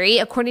race theory.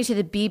 According to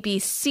the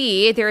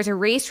BBC, there is a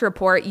race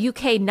report,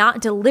 UK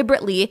not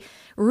deliberately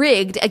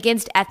rigged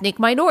against ethnic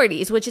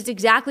minorities, which is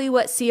exactly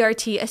what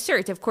CRT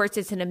asserts. Of course,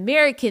 it's an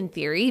American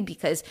theory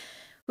because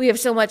we have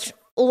so much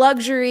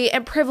luxury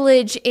and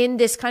privilege in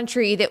this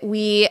country that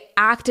we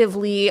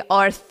actively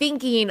are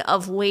thinking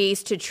of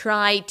ways to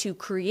try to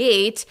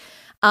create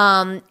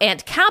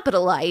and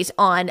capitalize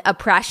on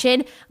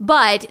oppression.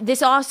 But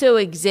this also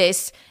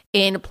exists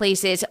in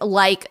places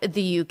like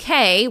the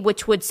UK,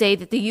 which would say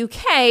that the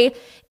UK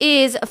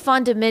is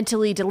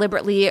fundamentally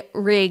deliberately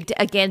rigged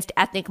against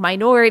ethnic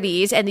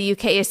minorities. And the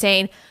UK is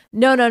saying,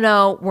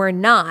 no, we're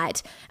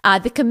not.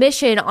 The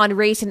Commission on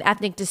Race and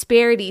Ethnic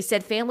Disparities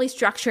said family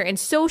structure and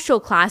social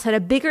class had a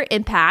bigger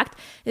impact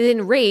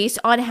than race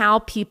on how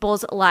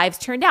people's lives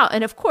turned out.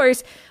 And of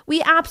course,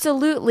 we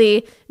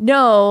absolutely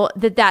know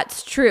that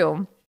that's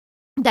true.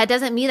 That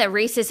doesn't mean that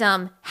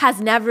racism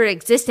has never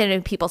existed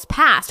in people's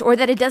past or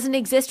that it doesn't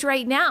exist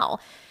right now.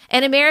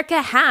 And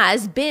America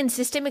has been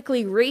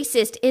systemically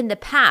racist in the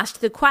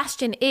past. The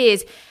question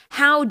is,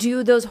 how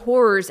do those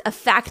horrors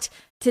affect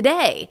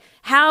today?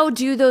 How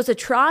do those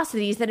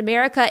atrocities that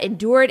America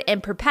endured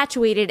and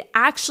perpetuated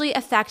actually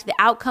affect the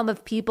outcome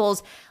of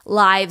people's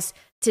lives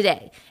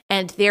today?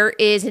 And there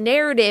is a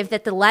narrative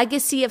that the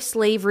legacy of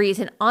slavery is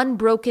an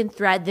unbroken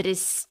thread that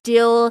is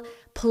still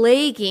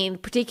plaguing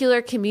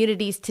particular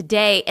communities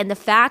today, and the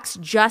facts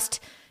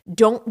just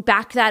don't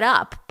back that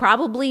up.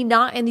 Probably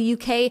not in the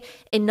UK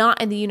and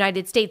not in the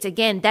United States.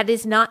 Again, that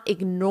is not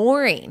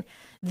ignoring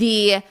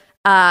the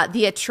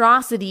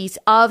atrocities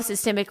of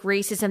systemic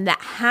racism that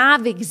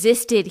have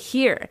existed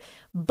here.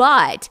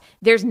 But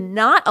there's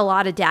not a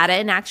lot of data,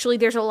 and actually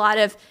there's a lot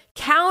of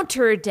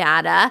counter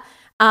data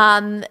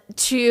there's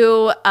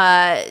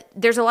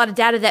a lot of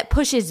data that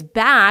pushes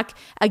back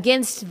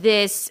against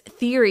this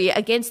theory,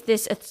 against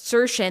this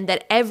assertion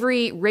that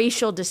every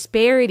racial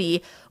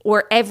disparity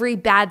or every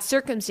bad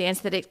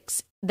circumstance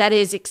that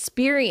is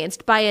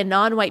experienced by a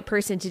non-white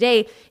person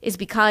today is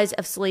because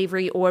of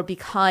slavery or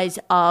because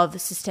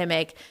of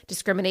systemic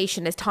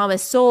discrimination. As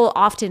Thomas Sowell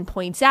often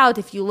points out,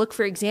 if you look,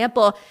 for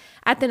example,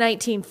 at the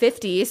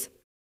 1950s,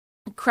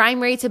 crime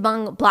rates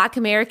among Black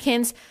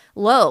Americans,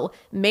 low.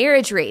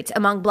 Marriage rates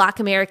among Black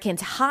Americans,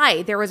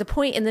 high. There was a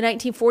point in the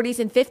 1940s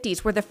and 50s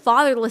where the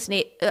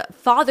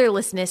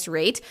fatherlessness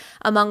rate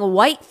among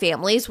white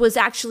families was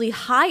actually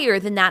higher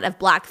than that of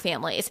Black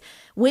families.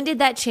 When did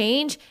that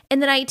change? In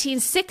the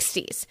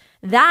 1960s.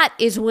 That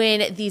is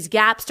when these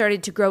gaps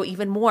started to grow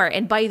even more.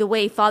 And by the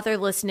way,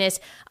 fatherlessness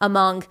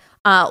among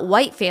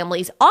white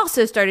families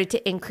also started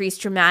to increase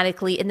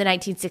dramatically in the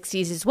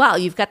 1960s as well.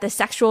 You've got the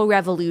sexual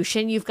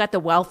revolution, you've got the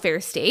welfare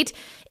state.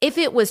 If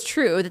it was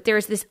true that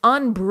there's this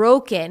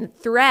unbroken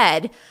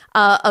thread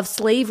of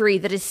slavery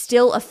that is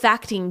still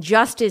affecting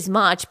just as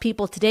much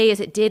people today as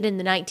it did in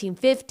the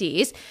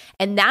 1950s,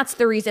 and that's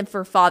the reason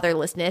for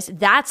fatherlessness,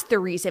 that's the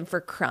reason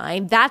for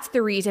crime, that's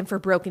the reason for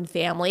broken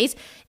families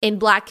in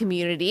Black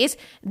communities,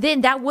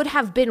 then that would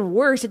have been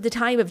worse at the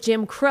time of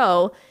Jim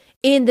Crow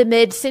in the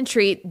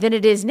mid-century than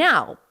it is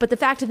now. But the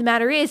fact of the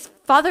matter is,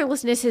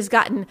 fatherlessness has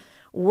gotten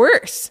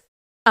worse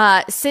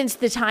since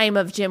the time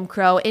of Jim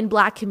Crow in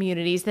Black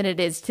communities than it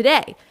is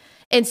today.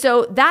 And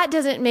so that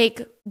doesn't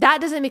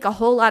make a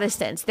whole lot of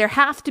sense. There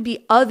have to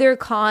be other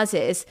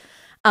causes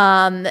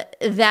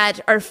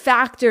that are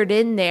factored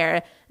in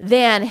there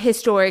than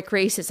historic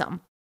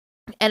racism.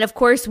 And of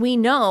course, we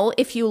know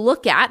if you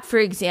look at, for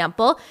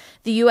example,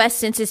 the U.S.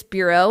 Census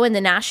Bureau and the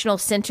National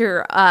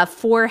Center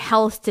for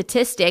Health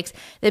Statistics,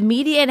 the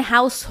median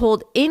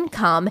household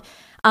income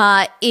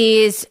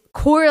is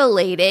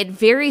correlated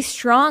very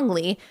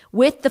strongly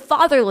with the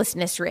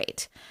fatherlessness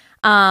rate.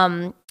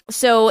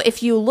 So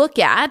if you look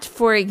at,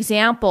 for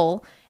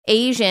example,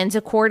 Asians,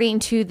 according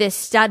to this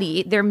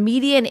study, their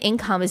median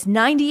income is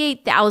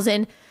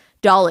 $98,000.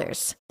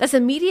 That's the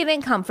median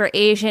income for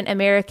Asian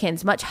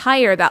Americans, much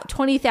higher, about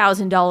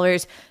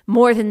 $20,000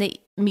 more than the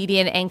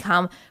median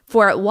income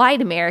for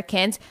white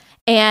Americans.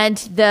 And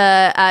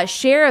the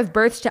share of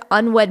births to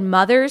unwed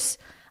mothers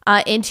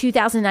in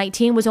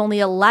 2019 was only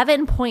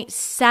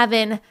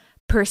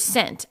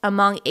 11.7%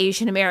 among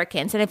Asian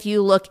Americans. And if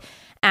you look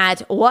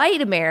at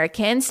white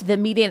Americans, the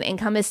median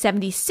income is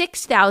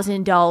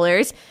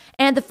 $76,000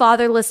 and the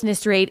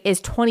fatherlessness rate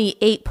is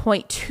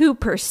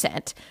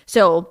 28.2%.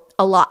 So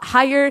a lot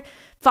higher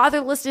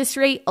fatherlessness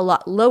rate, a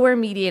lot lower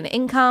median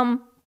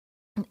income.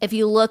 If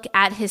you look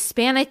at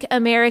Hispanic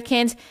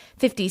Americans,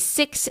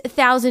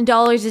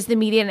 $56,000 is the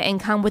median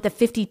income with a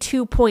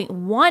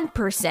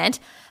 52.1%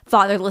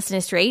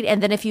 fatherlessness rate.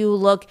 And then if you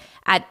look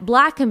at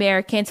Black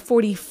Americans,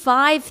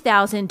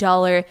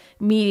 $45,000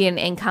 median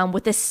income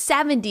with a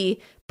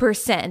 70%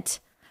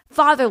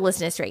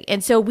 fatherlessness rate.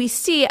 And so we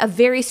see a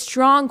very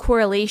strong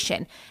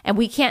correlation, and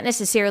we can't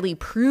necessarily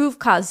prove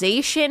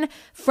causation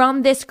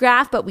from this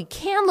graph, but we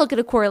can look at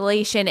a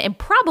correlation and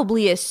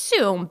probably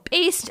assume,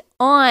 based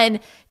on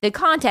the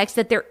context,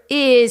 that there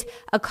is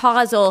a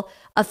causal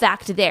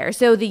effect there.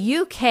 So the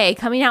UK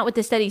coming out with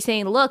the study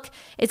saying, look,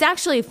 it's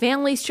actually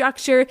family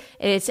structure.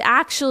 It's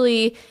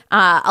actually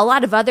a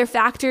lot of other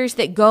factors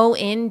that go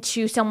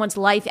into someone's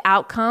life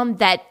outcome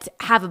that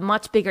have a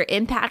much bigger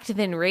impact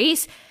than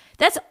race.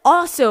 That's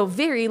also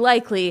very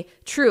likely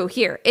true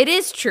here. It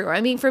is true.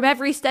 I mean, from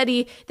every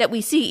study that we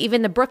see,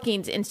 even the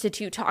Brookings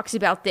Institute talks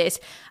about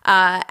this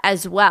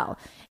as well.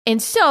 And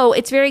so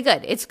it's very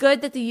good. It's good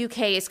that the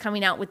UK is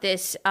coming out with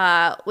this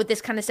kind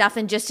of stuff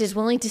and just is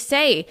willing to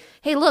say,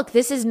 hey, look,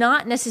 this is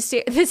not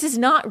necessary. This is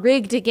not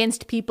rigged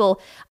against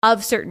people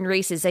of certain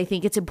races. I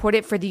think it's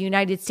important for the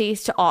United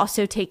States to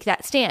also take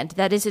that stand.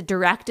 That is a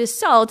direct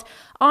assault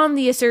on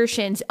the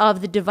assertions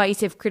of the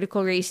divisive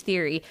critical race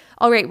theory.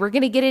 All right, we're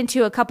going to get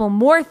into a couple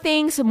more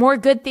things, more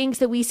good things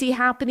that we see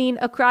happening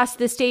across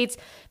the states.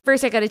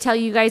 First, I got to tell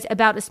you guys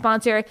about a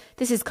sponsor.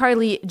 This is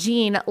Carly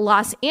Jean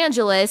Los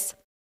Angeles.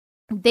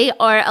 They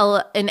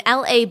are an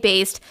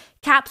LA-based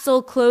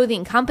capsule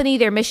clothing company.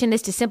 Their mission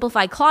is to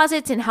simplify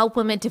closets and help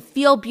women to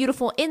feel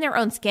beautiful in their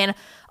own skin,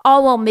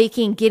 all while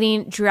making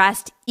getting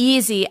dressed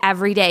easy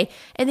every day.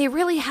 And they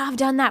really have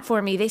done that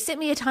for me. They sent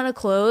me a ton of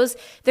clothes.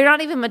 They're not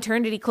even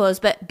maternity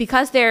clothes, but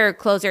because their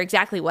clothes are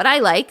exactly what I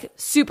like,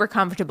 super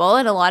comfortable,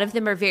 and a lot of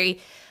them are very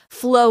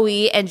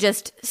flowy and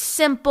just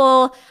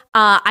simple.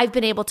 I've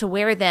been able to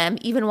wear them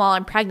even while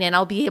I'm pregnant.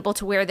 I'll be able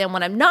to wear them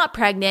when I'm not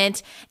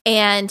pregnant.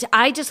 And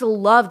I just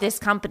love this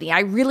company. I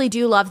really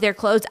do love their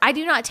clothes. I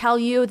do not tell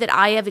you that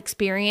I have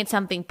experienced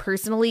something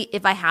personally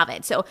if I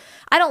haven't. So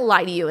I don't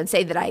lie to you and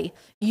say that I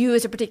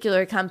use a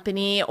particular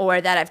company or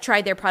that I've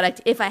tried their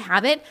product if I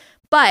haven't.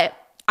 But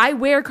I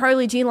wear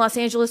Carly Jean Los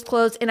Angeles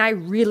clothes and I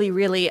really,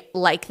 really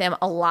like them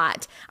a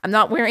lot. I'm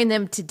not wearing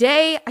them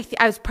today.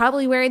 I was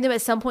probably wearing them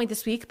at some point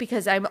this week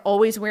because I'm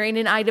always wearing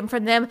an item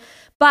from them.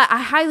 But I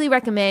highly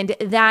recommend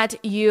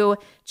that you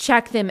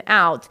check them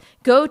out.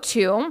 Go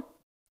to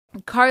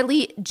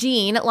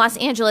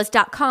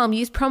CarlyJeanLosAngeles.com.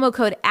 Use promo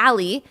code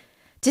Allie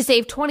to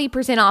save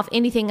 20% off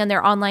anything on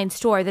their online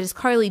store. That is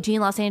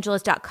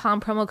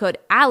CarlyJeanLosAngeles.com. Promo code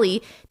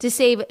Allie to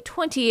save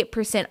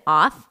 20%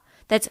 off.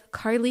 That's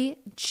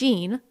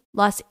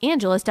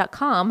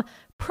CarlyJeanLosAngeles.com,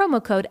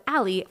 promo code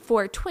Allie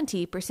for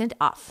 20%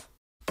 off.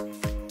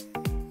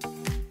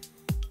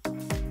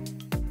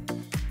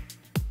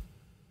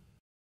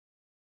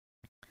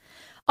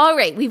 All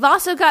right, we've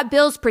also got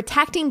bills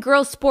protecting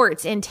girls'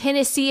 sports in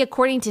Tennessee.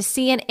 According to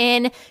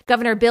CNN,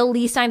 Governor Bill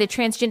Lee signed a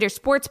transgender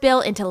sports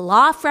bill into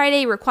law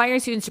Friday,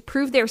 requiring students to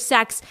prove their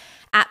sex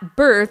at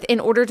birth in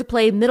order to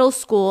play middle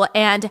school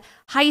and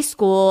high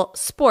school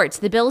sports.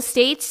 The bill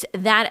states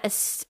that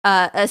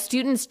a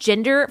student's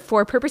gender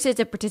for purposes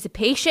of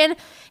participation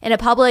in a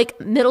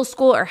public middle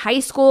school or high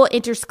school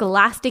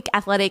interscholastic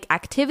athletic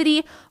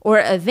activity or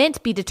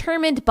event be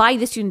determined by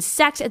the student's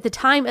sex at the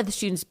time of the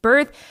student's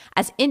birth,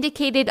 as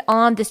indicated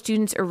on the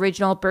student's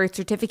original birth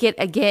certificate.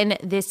 Again,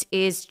 this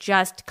is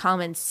just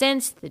common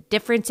sense. The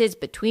differences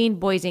between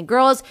boys and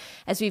girls,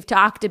 as we've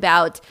talked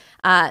about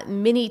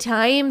many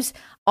times,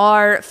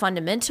 are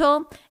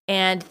fundamental,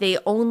 and they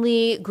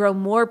only grow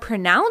more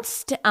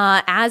pronounced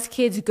as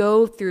kids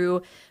go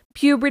through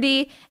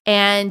puberty,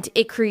 and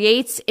it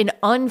creates an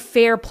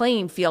unfair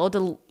playing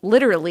field,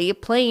 literally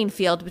playing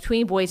field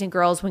between boys and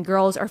girls when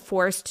girls are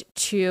forced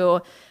to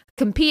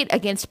compete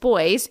against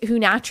boys who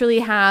naturally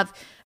have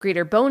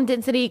greater bone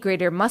density,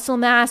 greater muscle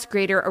mass,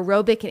 greater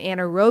aerobic and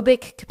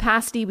anaerobic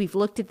capacity. We've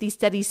looked at these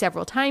studies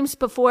several times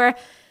before,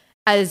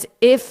 as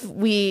if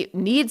we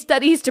need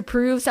studies to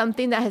prove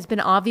something that has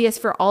been obvious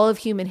for all of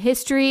human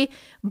history.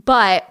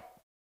 But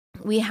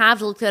we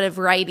have looked at a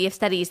variety of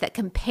studies that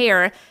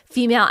compare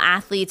female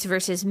athletes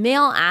versus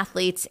male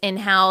athletes and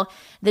how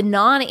the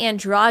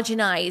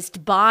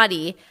non-androgenized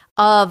body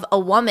of a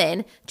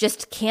woman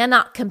just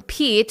cannot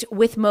compete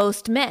with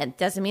most men.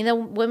 Doesn't mean that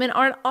women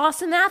aren't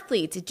awesome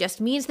athletes. It just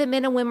means that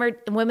men and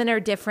women are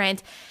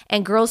different,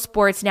 and girls'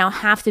 sports now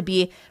have to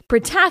be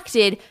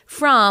protected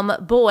from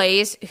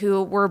boys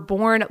who were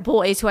born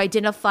boys who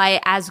identify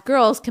as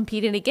girls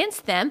competing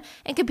against them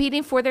and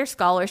competing for their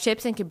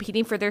scholarships and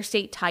competing for their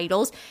state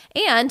titles.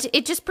 And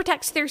it just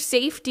protects their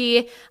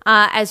safety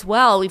as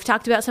well. We've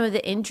talked about some of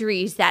the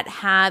injuries that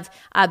have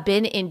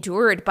been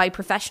endured by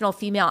professional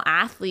female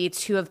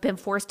athletes who have been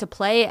forced to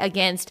play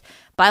against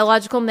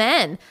biological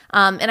men.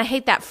 And I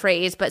hate that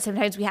phrase, but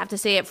sometimes we have to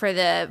say it for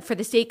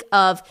the sake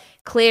of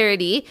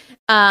clarity.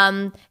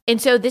 And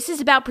so this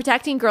is about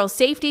protecting girls'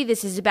 safety.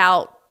 This is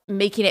about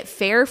making it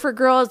fair for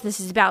girls. This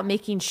is about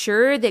making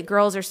sure that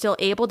girls are still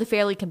able to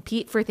fairly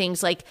compete for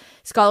things like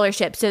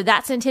scholarships. So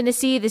that's in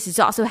Tennessee. This is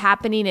also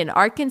happening in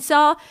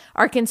Arkansas.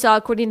 Arkansas,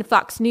 according to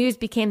Fox News,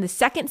 became the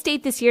second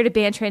state this year to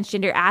ban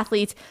transgender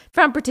athletes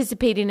from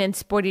participating in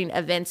sporting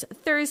events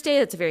Thursday.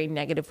 That's a very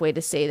negative way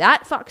to say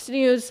that, Fox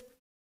News.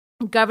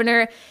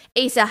 Governor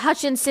Asa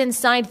Hutchinson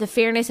signed the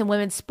Fairness in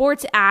Women's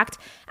Sports Act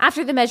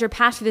after the measure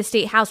passed through the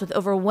state house with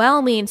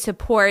overwhelming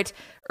support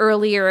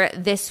earlier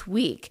this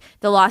week.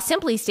 The law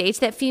simply states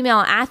that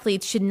female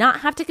athletes should not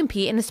have to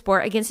compete in a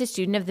sport against a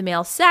student of the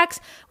male sex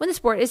when the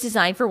sport is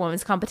designed for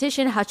women's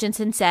competition,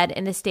 Hutchinson said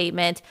in a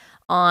statement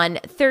on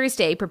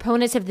Thursday.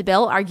 Proponents of the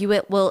bill argue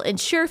it will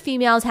ensure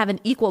females have an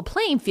equal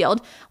playing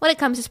field when it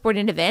comes to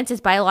sporting events, as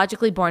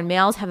biologically born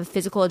males have a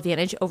physical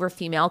advantage over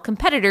female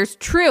competitors.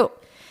 True.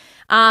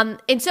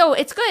 And so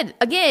it's good.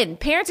 Again,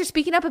 parents are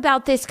speaking up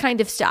about this kind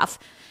of stuff.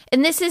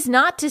 And this is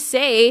not to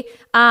say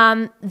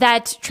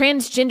that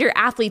transgender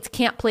athletes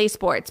can't play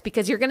sports,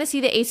 because you're going to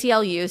see the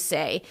ACLU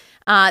say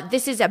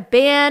this is a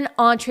ban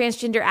on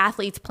transgender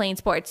athletes playing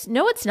sports.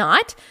 No, it's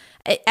not.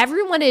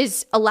 Everyone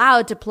is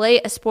allowed to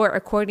play a sport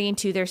according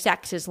to their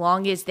sex as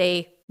long as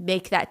they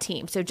make that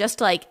team. So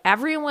just like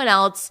everyone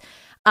else,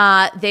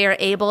 they are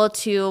able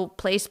to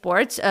play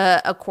sports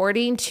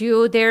according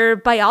to their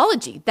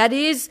biology. That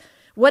is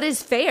what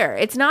is fair.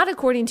 It's not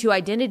according to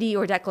identity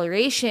or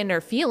declaration or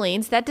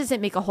feelings. That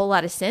doesn't make a whole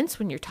lot of sense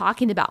when you're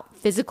talking about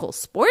physical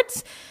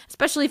sports,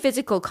 especially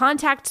physical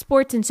contact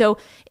sports. And so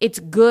it's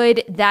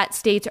good that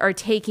states are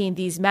taking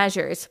these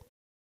measures.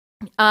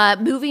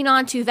 Moving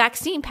on to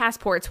vaccine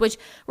passports, which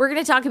we're going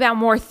to talk about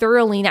more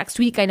thoroughly next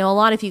week. I know a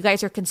lot of you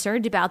guys are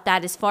concerned about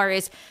that as far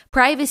as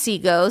privacy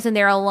goes, and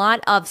there are a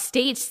lot of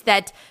states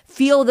that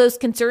feel those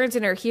concerns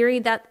and are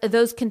hearing that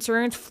those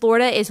concerns.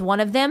 Florida is one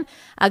of them.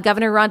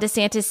 Governor Ron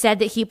DeSantis said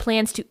that he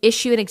plans to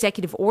issue an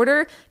executive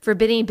order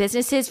forbidding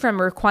businesses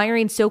from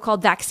requiring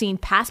so-called vaccine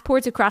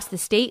passports across the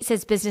state,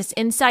 says Business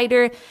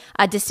Insider.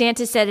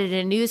 DeSantis said at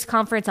a news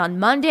conference on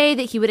Monday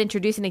that he would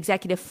introduce an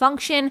executive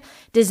function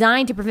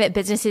designed to prevent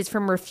businesses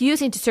from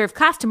refusing to serve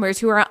customers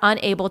who are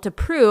unable to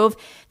prove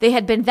they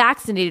had been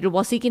vaccinated,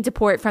 while seeking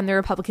support from the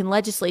Republican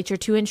legislature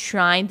to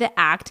enshrine the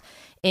act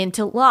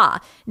into law.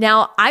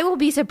 Now, I will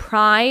be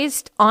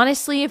surprised,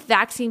 honestly, if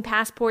vaccine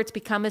passports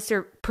become as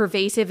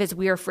pervasive as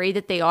we are afraid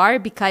that they are,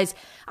 because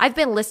I've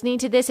been listening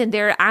to this and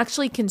there are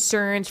actually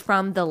concerns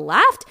from the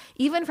left,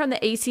 even from the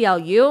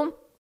ACLU,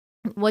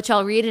 which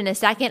I'll read in a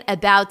second,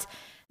 about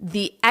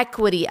the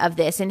equity of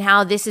this and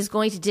how this is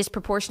going to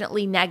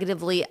disproportionately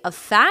negatively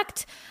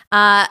affect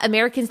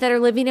Americans that are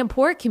living in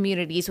poor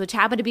communities, which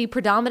happen to be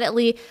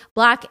predominantly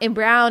Black and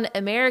brown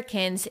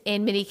Americans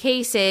in many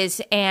cases.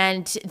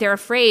 And they're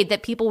afraid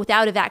that people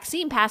without a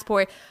vaccine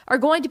passport are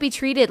going to be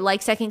treated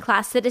like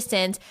second-class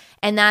citizens.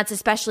 And that's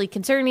especially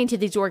concerning to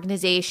these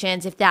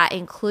organizations if that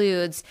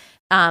includes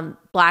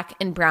Black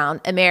and brown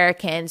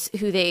Americans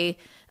who they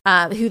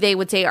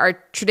would say are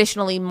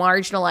traditionally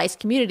marginalized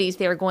communities.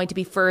 They are going to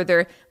be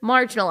further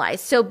marginalized.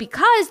 So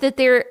because that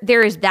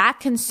there is that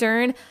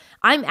concern,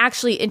 I'm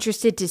actually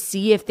interested to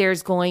see if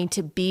there's going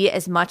to be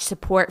as much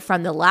support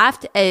from the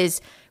left as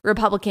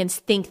Republicans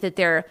think that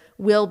there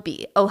will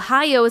be.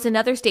 Ohio is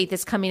another state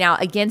that's coming out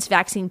against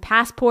vaccine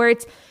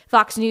passports.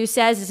 Fox News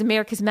says as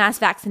America's mass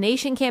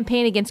vaccination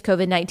campaign against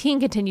COVID-19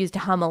 continues to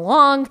hum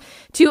along,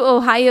 2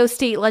 Ohio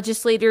state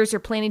legislators are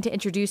planning to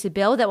introduce a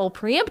bill that will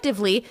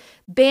preemptively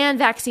ban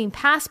vaccine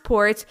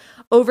passports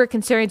over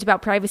concerns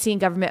about privacy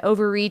and government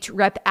overreach.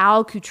 Rep.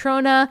 Al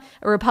Cutrona,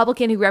 a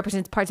Republican who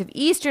represents parts of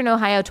eastern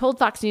Ohio, told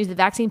Fox News that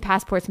vaccine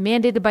passports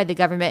mandated by the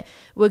government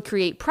would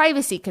create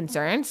privacy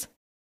concerns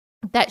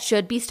that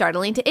should be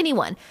startling to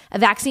anyone. A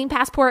vaccine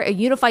passport, a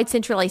unified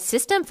centralized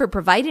system for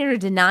providing or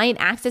denying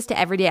access to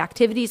everyday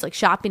activities like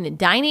shopping and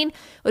dining,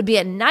 would be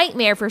a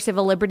nightmare for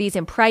civil liberties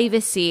and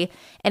privacy,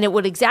 and it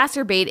would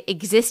exacerbate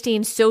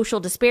existing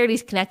social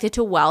disparities connected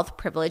to wealth,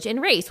 privilege,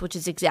 and race, which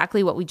is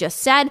exactly what we just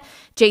said.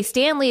 Jay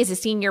Stanley is a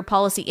senior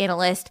policy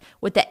analyst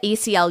with the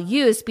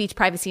ACLU Speech,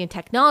 Privacy, and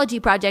Technology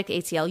Project.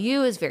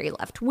 ACLU is very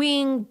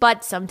left-wing,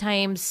 but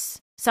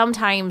sometimes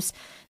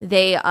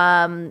they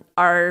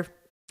are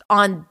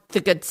on the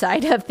good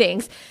side of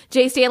things.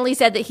 Jay Stanley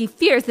said that he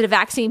fears that a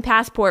vaccine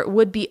passport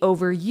would be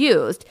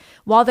overused.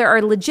 While there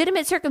are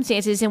legitimate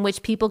circumstances in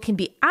which people can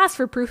be asked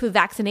for proof of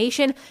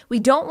vaccination, we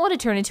don't want to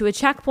turn into a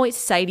checkpoint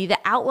society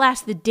that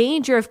outlasts the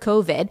danger of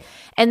COVID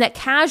and that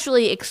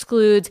casually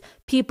excludes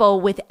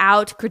people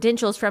without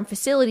credentials from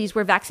facilities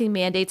where vaccine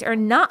mandates are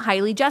not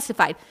highly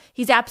justified.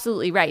 He's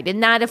absolutely right.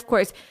 And that, of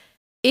course,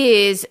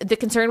 is the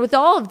concern with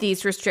all of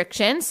these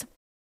restrictions,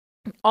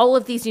 all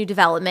of these new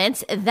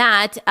developments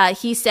that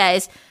he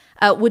says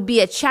would be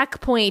a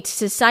checkpoint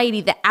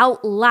society that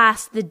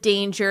outlasts the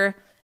danger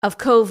of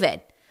COVID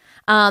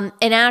and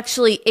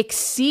actually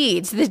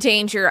exceeds the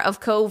danger of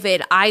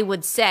COVID, I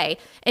would say.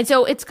 And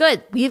so it's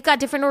good. We've got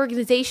different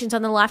organizations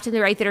on the left and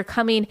the right that are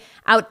coming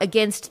out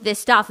against this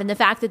stuff. And the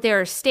fact that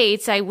there are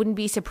states, I wouldn't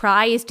be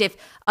surprised if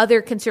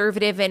other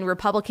conservative and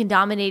Republican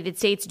dominated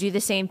states do the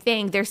same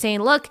thing. They're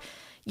saying, look,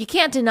 you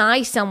can't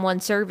deny someone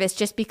service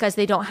just because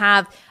they don't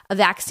have a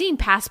vaccine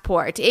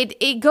passport.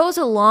 It goes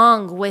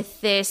along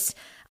with this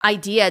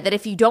idea that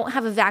if you don't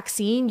have a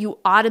vaccine, you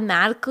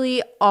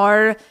automatically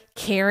are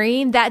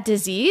carrying that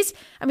disease.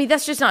 I mean,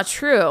 that's just not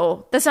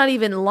true. That's not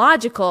even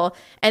logical.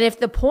 And if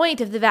the point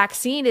of the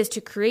vaccine is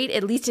to create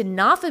at least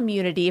enough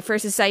immunity for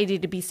society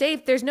to be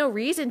safe, there's no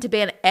reason to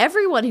ban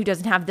everyone who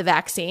doesn't have the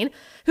vaccine,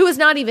 who is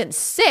not even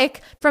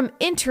sick, from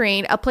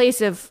entering a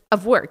place of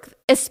work,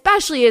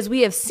 especially as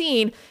we have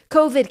seen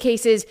COVID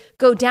cases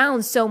go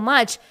down so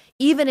much,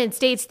 even in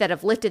states that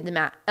have lifted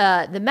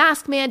the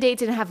mask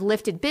mandates and have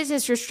lifted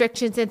business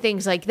restrictions and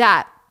things like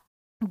that.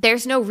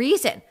 There's no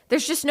reason.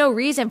 There's just no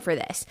reason for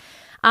this.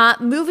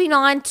 Moving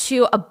on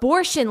to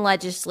abortion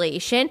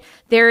legislation,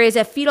 there is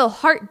a fetal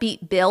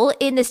heartbeat bill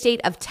in the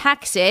state of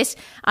Texas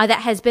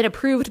that has been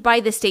approved by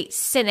the state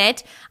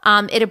Senate.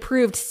 It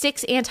approved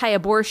 6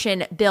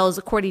 anti-abortion bills,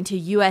 according to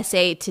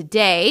USA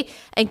Today,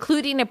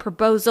 including a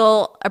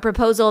proposal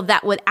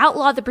that would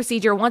outlaw the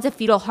procedure once a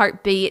fetal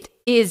heartbeat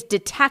is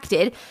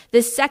detected.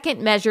 The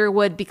second measure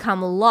would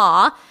become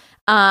law.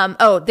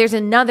 There's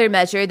another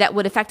measure that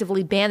would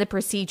effectively ban the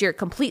procedure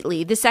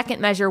completely. The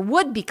second measure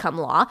would become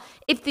law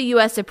if the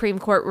U.S. Supreme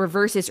Court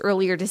reverses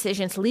earlier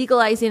decisions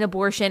legalizing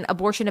abortion.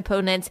 Abortion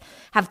opponents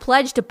have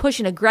pledged to push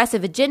an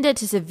aggressive agenda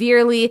to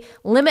severely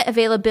limit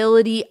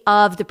availability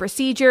of the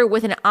procedure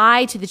with an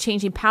eye to the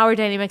changing power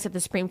dynamics at the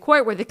Supreme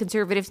Court, where the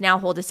conservatives now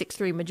hold a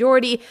 6-3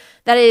 majority.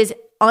 That is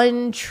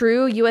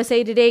untrue.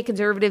 USA Today,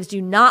 conservatives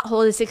do not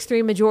hold a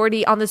 6-3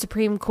 majority on the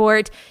Supreme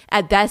Court.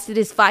 At best, it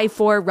is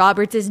 5-4.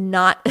 Roberts is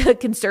not a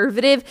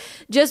conservative.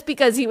 Just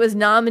because he was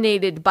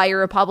nominated by a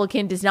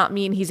Republican does not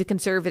mean he's a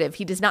conservative.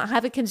 He does not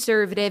have a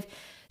conservative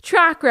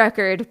track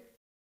record.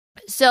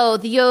 So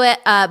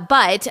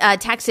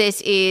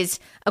Texas is,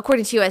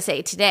 according to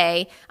USA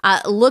Today,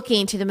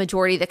 looking to the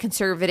majority that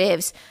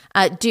conservatives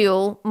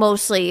do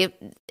mostly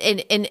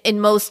in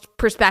most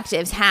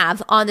perspectives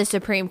have on the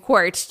Supreme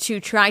Court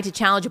to try to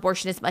challenge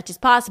abortion as much as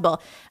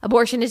possible.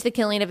 Abortion is the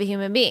killing of a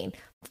human being.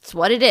 That's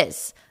what it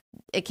is.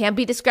 It can't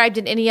be described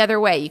in any other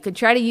way. You can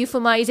try to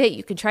euphemize it.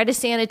 You can try to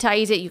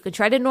sanitize it. You can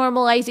try to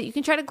normalize it. You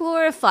can try to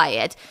glorify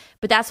it.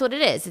 But that's what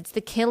it is. It's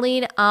the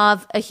killing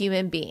of a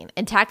human being.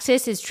 And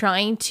Texas is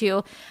trying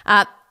to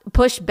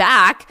push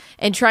back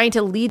and trying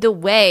to lead the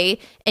way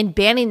and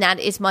banning that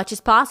as much as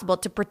possible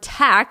to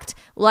protect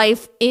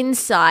life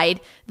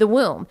inside the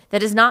womb.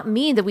 That does not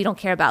mean that we don't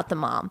care about the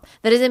mom.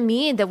 That doesn't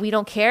mean that we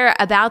don't care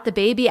about the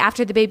baby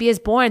after the baby is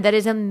born. That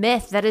is a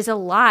myth. That is a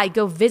lie.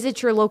 Go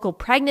visit your local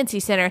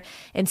pregnancy center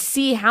and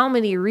see how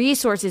many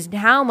resources and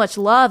how much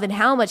love and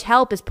how much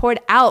help is poured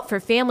out for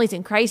families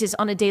in crisis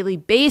on a daily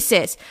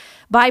basis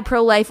by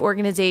pro-life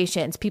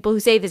organizations, people who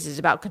say this is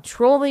about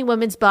controlling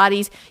women's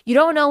bodies. You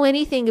don't know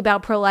anything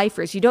about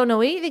pro-lifers. You don't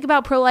know anything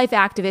about pro-life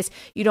activists.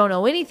 You don't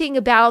know anything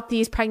about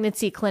these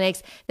pregnancy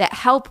clinics that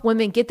help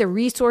women get the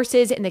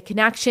resources and the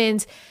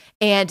connections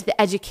and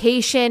the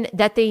education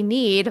that they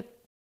need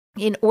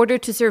in order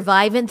to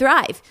survive and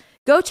thrive.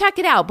 Go check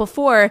it out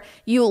before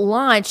you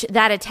launch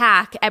that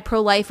attack at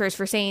pro-lifers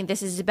for saying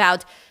this is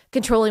about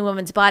controlling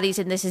women's bodies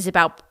and this is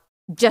about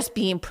just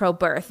being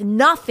pro-birth.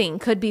 Nothing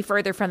could be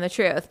further from the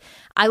truth.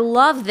 I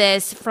love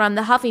this from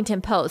the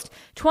Huffington Post.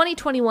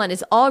 2021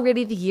 is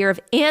already the year of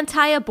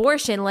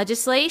anti-abortion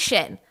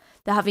legislation.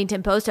 The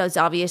Huffington Post is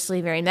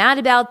obviously very mad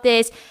about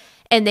this.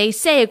 And they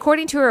say,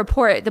 according to a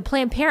report, the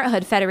Planned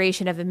Parenthood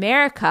Federation of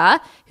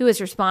America, who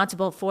is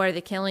responsible for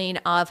the killing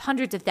of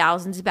hundreds of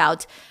thousands,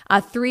 about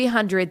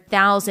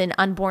 300,000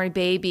 unborn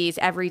babies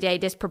every day,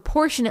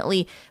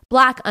 disproportionately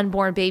Black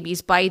unborn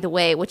babies, by the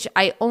way, which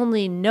I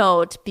only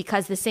note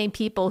because the same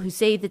people who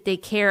say that they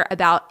care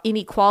about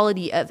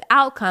inequality of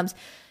outcomes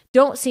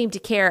don't seem to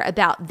care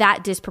about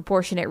that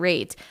disproportionate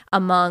rate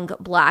among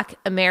Black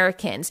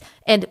Americans.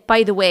 And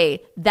by the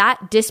way,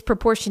 that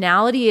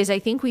disproportionality, as I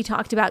think we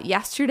talked about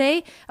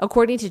yesterday,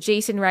 according to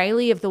Jason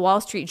Riley of the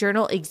Wall Street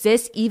Journal,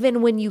 exists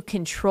even when you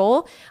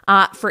control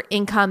for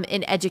income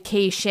and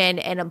education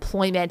and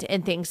employment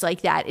and things like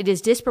that. It is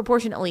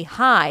disproportionately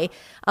high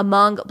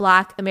among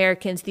Black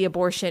Americans, the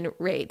abortion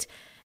rate.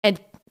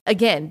 And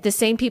again, the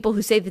same people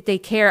who say that they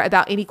care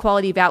about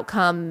inequality of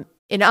outcome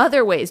in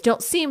other ways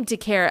don't seem to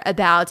care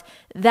about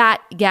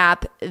that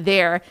gap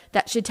there.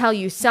 That should tell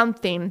you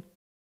something.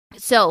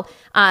 So,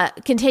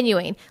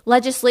 continuing,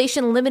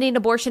 legislation limiting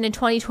abortion in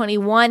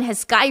 2021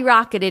 has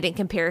skyrocketed in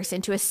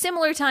comparison to a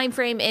similar time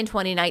frame in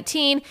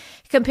 2019.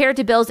 Compared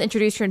to bills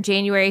introduced from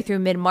January through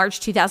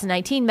mid-March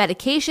 2019,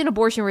 medication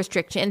abortion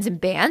restrictions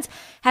and bans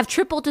have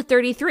tripled to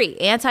 33.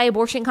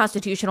 Anti-abortion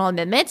constitutional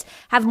amendments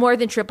have more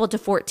than tripled to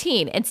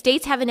 14. And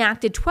states have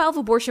enacted 12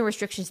 abortion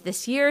restrictions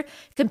this year,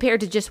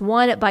 compared to just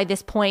one by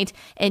this point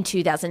in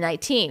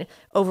 2019.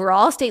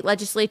 Overall, state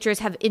legislatures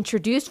have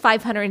introduced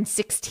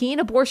 516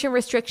 abortion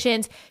restrictions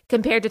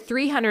compared to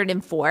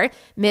 304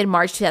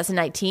 mid-March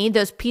 2019.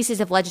 Those pieces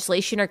of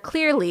legislation are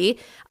clearly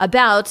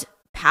about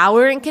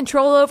power and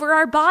control over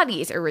our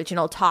bodies.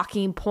 Original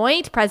talking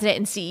point. President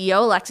and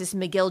CEO Alexis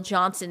McGill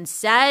Johnson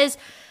says,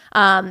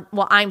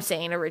 I'm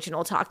saying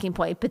original talking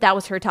point, but that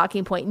was her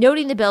talking point,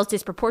 noting the bills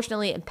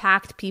disproportionately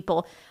impact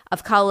people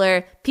of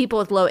color, people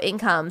with low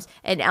incomes,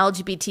 and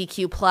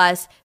LGBTQ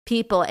plus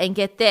people. And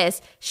get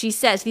this, she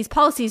says these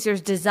policies are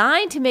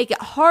designed to make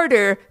it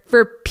harder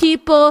for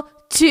people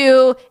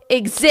to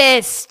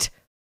exist.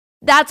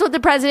 That's what the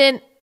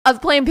president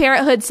of Planned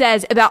Parenthood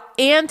says about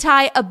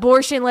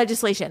anti-abortion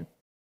legislation.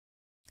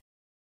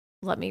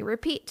 Let me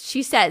repeat.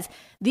 She says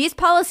these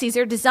policies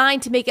are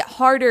designed to make it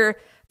harder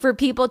for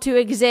people to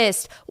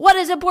exist. What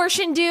does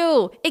abortion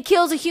do? It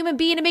kills a human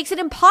being. It makes it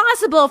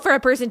impossible for a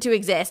person to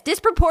exist.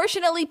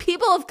 Disproportionately,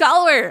 people of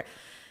color.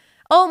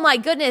 Oh my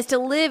goodness, to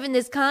live in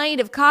this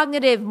kind of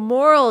cognitive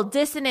moral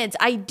dissonance.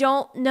 I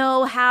don't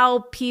know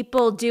how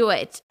people do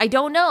it. I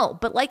don't know.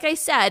 But like I've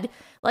said,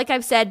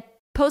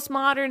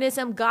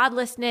 postmodernism,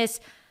 godlessness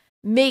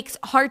makes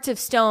hearts of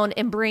stone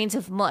and brains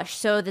of mush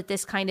so that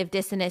this kind of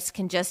dissonance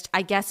can just,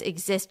 I guess,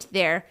 exist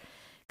there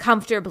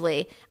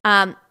comfortably.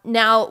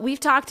 Now, we've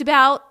talked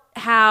about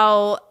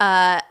how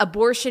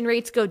abortion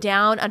rates go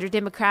down under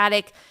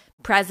Democratic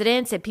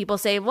presidents, and people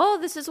say, well,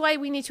 this is why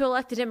we need to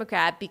elect a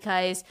Democrat,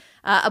 because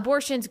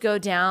abortions go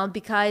down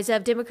because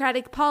of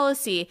Democratic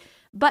policy.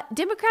 But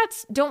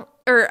Democrats don't,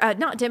 or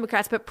not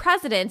Democrats, but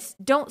presidents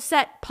don't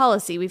set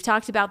policy. We've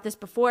talked about this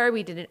before.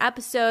 We did an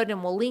episode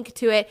and we'll link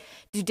to it.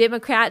 Do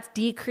Democrats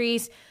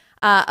decrease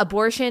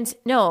abortions?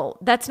 No,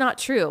 that's not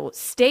true.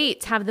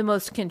 States have the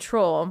most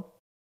control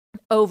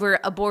over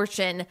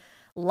abortion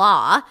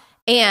law.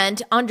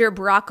 And under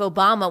Barack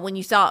Obama, when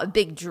you saw a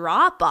big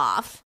drop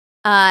off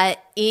or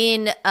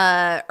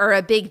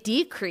a big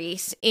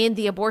decrease in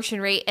the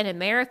abortion rate in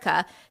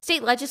America,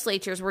 state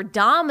legislatures were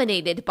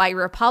dominated by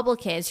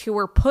Republicans who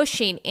were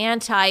pushing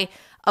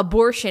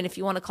anti-abortion, if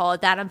you want to call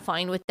it that, I'm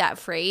fine with that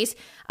phrase,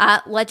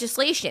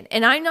 legislation.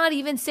 And I'm not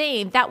even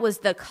saying that was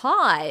the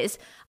cause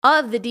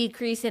of the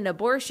decrease in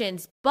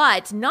abortions,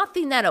 but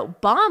nothing that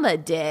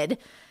Obama did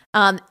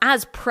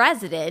as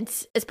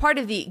president, as part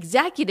of the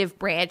executive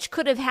branch,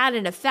 could have had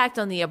an effect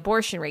on the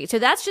abortion rate. So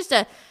that's just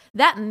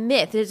that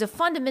myth. There's a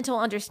fundamental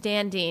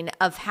understanding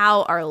of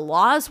how our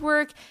laws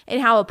work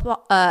and how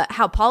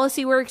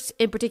policy works,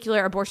 in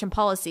particular abortion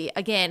policy.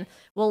 Again,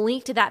 we'll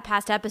link to that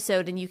past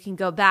episode and you can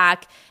go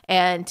back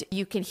and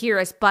you can hear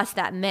us bust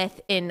that myth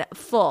in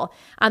full.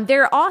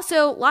 There are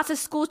also lots of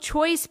school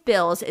choice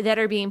bills that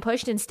are being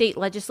pushed in state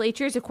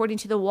legislatures. According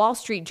to the Wall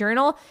Street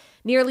Journal,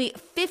 nearly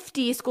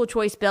 50 school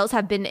choice bills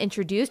have been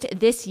introduced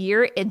this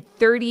year in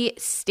 30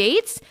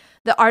 states.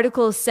 The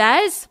article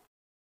says,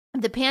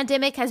 the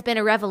pandemic has been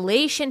a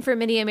revelation for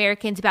many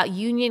Americans about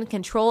union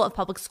control of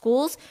public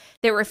schools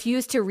that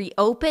refuse to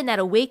reopen. That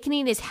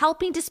awakening is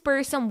helping to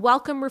spur some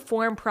welcome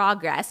reform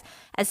progress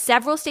as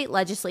several state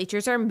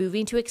legislatures are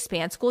moving to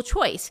expand school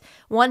choice.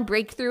 One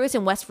breakthrough is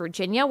in West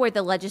Virginia, where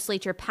the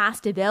legislature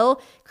passed a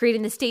bill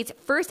creating the state's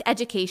first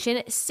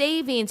education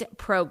savings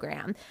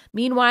program.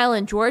 Meanwhile,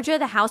 in Georgia,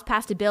 the House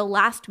passed a bill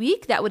last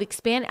week that would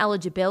expand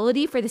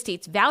eligibility for the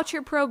state's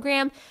voucher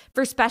program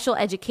for special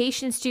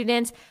education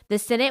students. The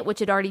Senate, which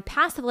had already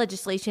passed the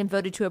legislation,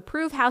 voted to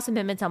approve House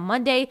amendments on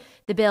Monday.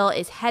 The bill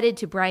is headed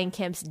to Brian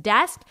Kemp's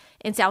desk.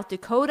 In South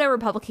Dakota,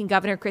 Republican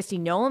Governor Kristi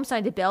Noem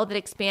signed a bill that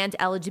expands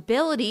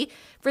eligibility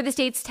for the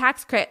state's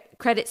tax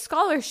credit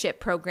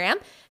scholarship program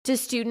to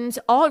students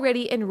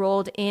already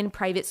enrolled in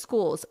private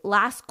schools.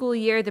 Last school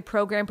year, the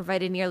program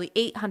provided nearly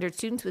 800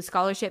 students with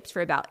scholarships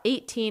for about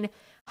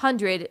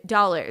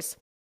 $1,800.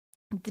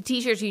 The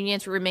teachers'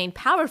 unions remain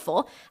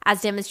powerful,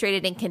 as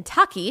demonstrated in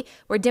Kentucky,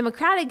 where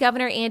Democratic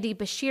Governor Andy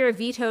Beshear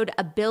vetoed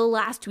a bill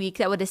last week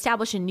that would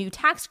establish a new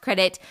tax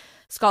credit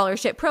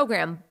scholarship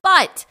program.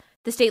 But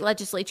the state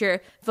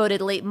legislature voted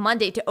late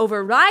Monday to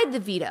override the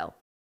veto,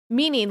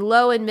 meaning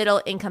low and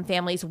middle income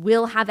families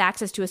will have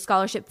access to a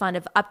scholarship fund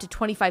of up to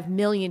 $25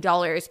 million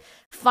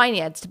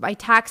financed by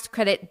tax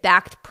credit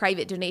backed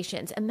private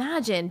donations.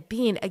 Imagine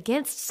being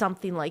against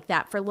something like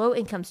that for low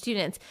income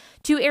students.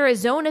 Two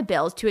Arizona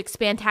bills to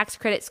expand tax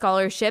credit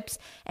scholarships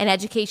and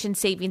education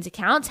savings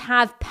accounts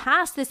have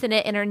passed the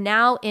Senate and are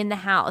now in the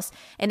House.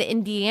 An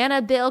Indiana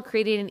bill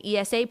creating an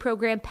ESA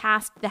program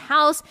passed the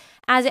House,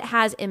 as it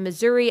has in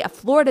Missouri. A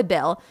Florida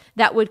bill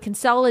that would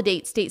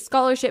consolidate state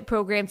scholarship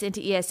programs into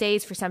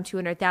ESAs for some from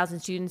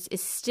 200,000 students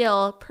is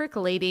still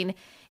percolating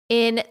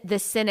in the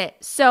Senate.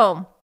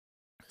 So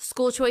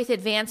school choice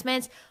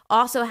advancements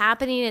also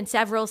happening in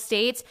several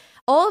states.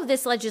 All of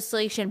this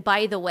legislation,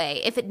 by the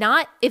way, if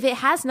it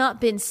has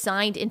not been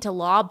signed into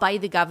law by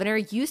the governor,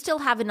 you still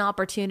have an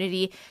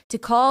opportunity to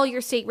call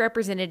your state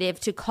representative,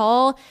 to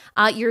call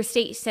your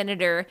state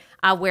senator,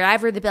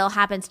 wherever the bill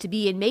happens to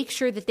be, and make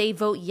sure that they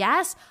vote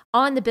yes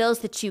on the bills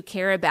that you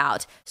care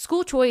about.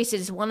 School choice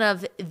is one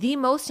of the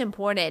most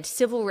important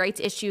civil rights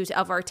issues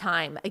of our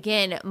time.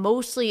 Again,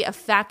 mostly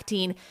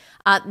affecting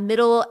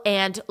middle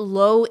and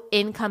low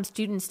income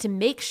students to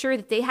make sure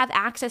that they have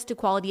access to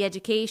quality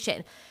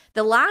education.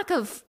 The lack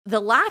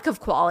of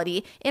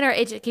quality in our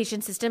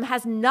education system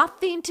has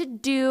nothing to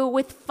do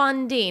with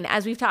funding,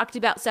 as we've talked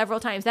about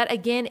several times. That,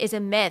 again, is a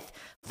myth.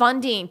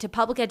 Funding to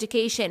public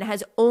education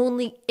has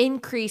only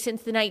increased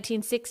since the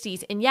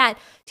 1960s, and yet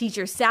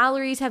teacher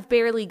salaries have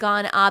barely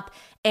gone up,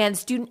 and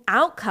student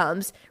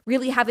outcomes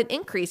really haven't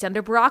increased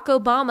under Barack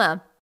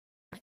Obama.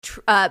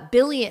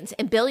 Billions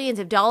and billions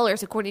of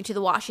dollars, according to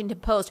the Washington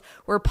Post,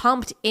 were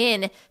pumped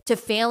in to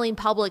failing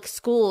public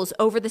schools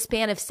over the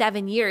span of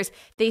 7 years.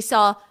 They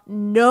saw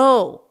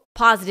no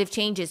positive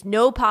changes,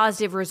 no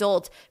positive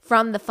results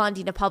from the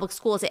funding of public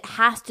schools. It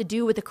has to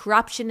do with the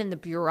corruption and the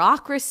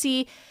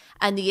bureaucracy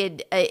and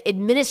the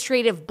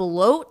administrative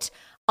bloat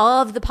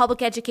of the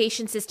public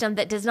education system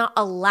that does not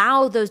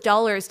allow those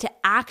dollars to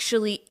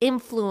actually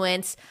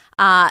influence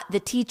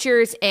the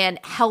teachers and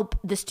help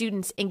the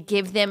students and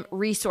give them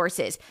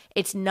resources.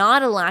 It's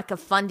not a lack of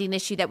funding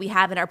issue that we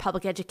have in our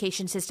public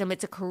education system.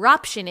 It's a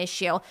corruption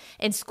issue,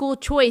 and school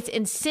choice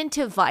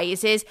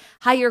incentivizes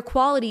higher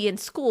quality in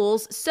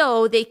schools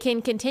so they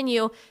can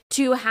continue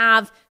to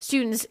have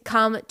students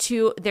come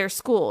to their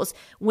schools.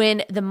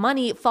 When the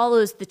money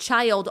follows the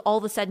child, all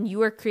of a sudden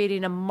you are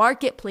creating a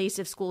marketplace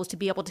of schools to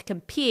be able to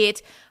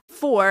compete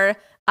for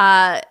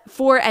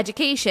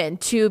education,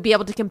 to be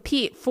able to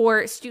compete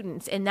for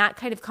students. And that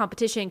kind of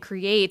competition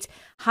creates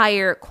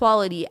higher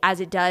quality, as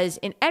it does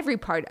in every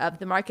part of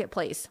the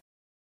marketplace.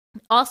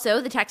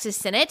 Also, the Texas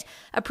Senate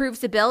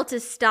approves a bill to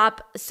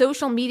stop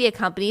social media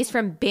companies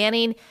from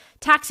banning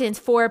Texans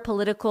for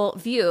political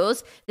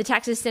views. The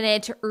Texas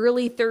Senate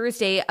early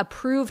Thursday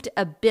approved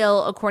a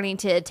bill, according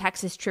to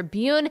Texas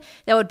Tribune,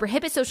 that would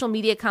prohibit social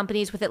media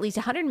companies with at least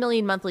 100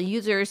 million monthly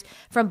users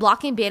from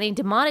blocking, banning,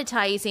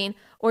 demonetizing,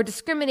 or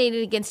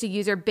discriminating against a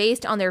user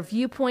based on their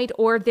viewpoint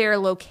or their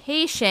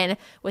location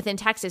within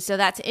Texas. So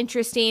that's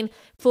interesting.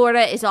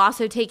 Florida is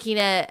also taking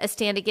a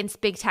stand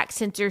against big tech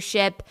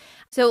censorship.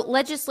 So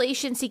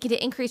legislation seeking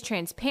to increase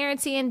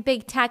transparency in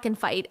big tech and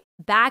fight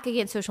back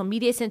against social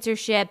media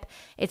censorship.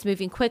 It's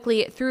moving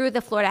quickly through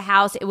the Florida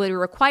House. It would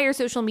require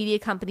social media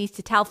companies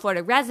to tell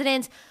Florida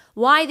residents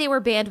why they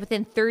were banned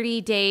within 30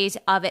 days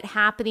of it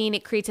happening.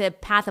 It creates a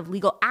path of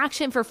legal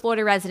action for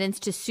Florida residents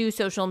to sue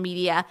social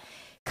media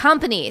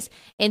companies.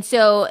 And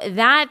so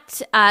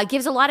that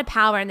gives a lot of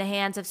power in the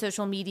hands of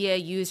social media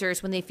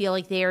users when they feel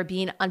like they are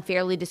being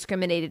unfairly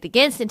discriminated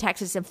against in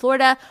Texas and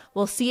Florida.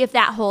 We'll see if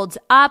that holds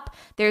up.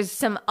 There's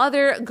some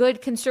other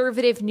good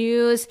conservative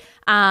news.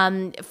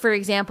 For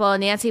example,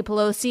 Nancy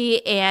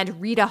Pelosi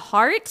and Rita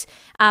Hart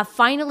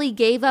finally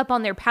gave up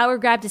on their power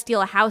grab to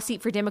steal a House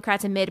seat for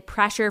Democrats amid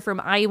pressure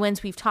from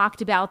Iowans. We've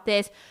talked about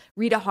this.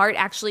 Rita Hart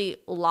actually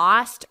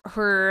lost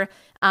her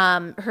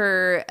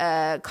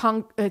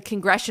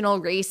congressional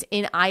race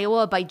in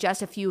Iowa by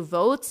just a few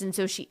votes. And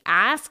so she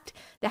asked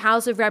the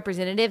House of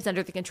Representatives,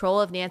 under the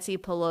control of Nancy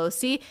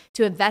Pelosi,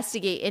 to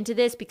investigate into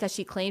this because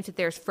she claims that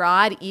there's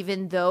fraud,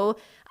 even though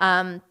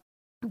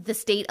the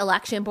state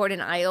election board in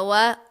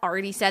Iowa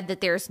already said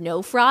that there's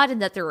no fraud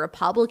and that the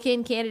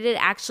Republican candidate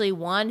actually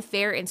won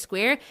fair and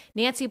square.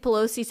 Nancy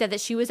Pelosi said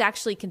that she was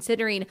actually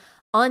considering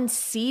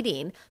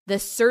unseating the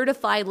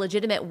certified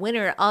legitimate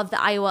winner of the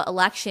Iowa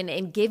election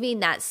and giving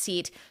that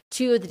seat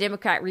to the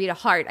Democrat Rita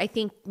Hart. I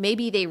think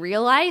maybe they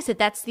realize that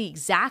that's the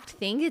exact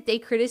thing that they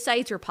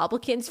criticized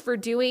Republicans for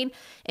doing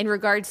in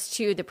regards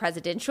to the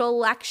presidential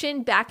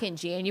election back in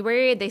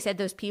January. They said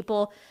those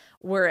people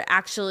were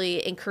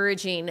actually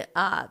encouraging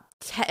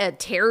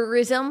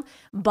terrorism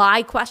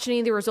by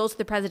questioning the results of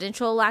the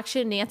presidential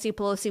election. Nancy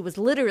Pelosi was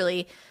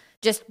literally,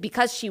 just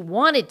because she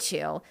wanted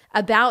to,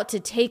 about to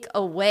take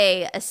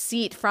away a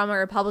seat from a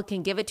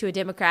Republican, give it to a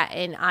Democrat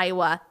in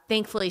Iowa.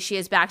 Thankfully, she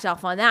has backed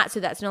off on that, so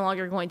that's no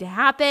longer going to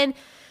happen.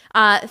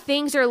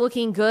 Things are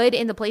looking good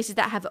in the places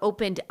that have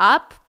opened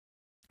up,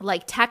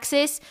 like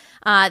Texas.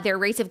 Their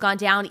rates have gone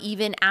down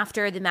even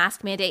after the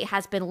mask mandate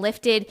has been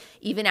lifted,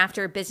 even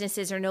after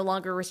businesses are no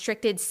longer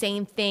restricted.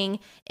 Same thing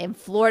in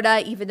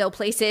Florida, even though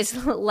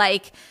places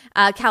like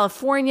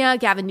California,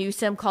 Gavin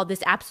Newsom called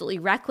this absolutely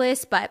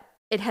reckless, but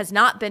it has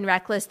not been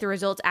reckless. The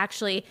results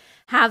actually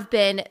have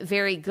been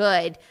very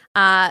good.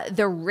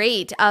 The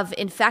rate of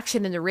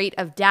infection and the rate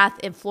of death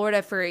in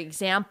Florida, for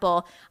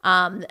example,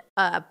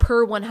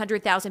 per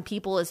 100,000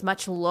 people is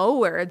much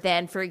lower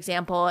than, for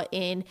example,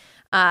 in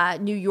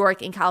New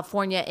York, in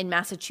California, in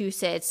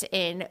Massachusetts,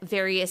 in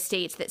various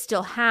states that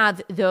still have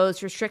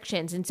those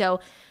restrictions. And so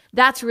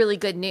that's really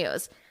good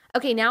news.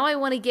 Okay, now I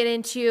want to get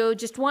into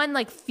just one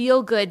like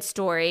feel good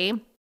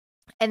story.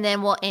 And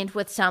then we'll end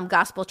with some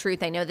gospel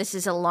truth. I know this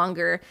is a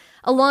longer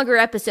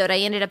episode. I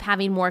ended up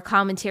having more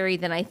commentary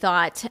than I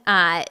thought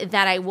that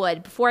I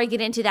would. Before I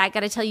get into that, I got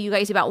to tell you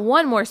guys about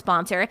one more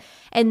sponsor,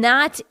 and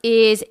that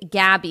is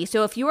Gabby.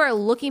 So if you are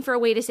looking for a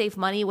way to save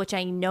money, which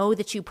I know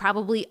that you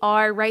probably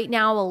are right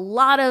now, a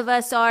lot of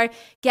us are,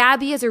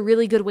 Gabby is a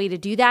really good way to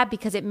do that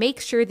because it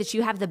makes sure that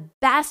you have the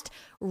best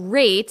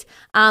rate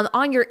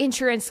on your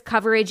insurance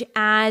coverage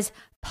as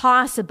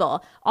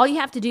possible. All you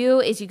have to do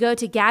is you go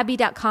to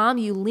Gabby.com,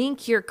 you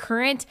link your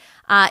current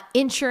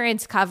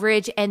insurance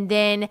coverage, and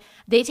then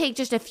they take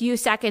just a few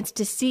seconds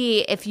to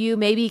see if you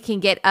maybe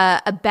can get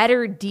a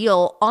better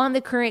deal on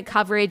the current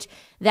coverage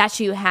that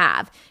you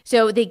have.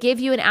 So they give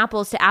you an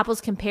apples to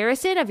apples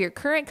comparison of your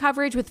current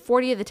coverage with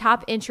 40 of the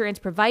top insurance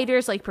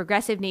providers like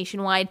Progressive,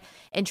 Nationwide,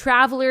 and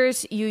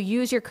Travelers. You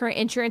use your current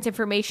insurance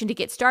information to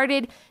get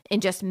started. In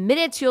just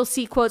minutes, you'll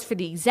see quotes for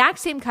the exact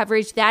same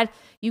coverage that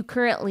you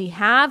currently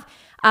have.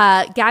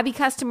 Gabby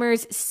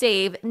customers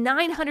save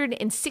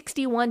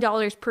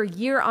 $961 per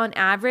year on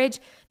average.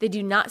 They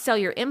do not sell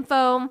your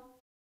info.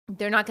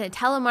 They're not going to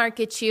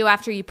telemarket you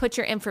after you put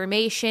your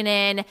information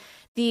in.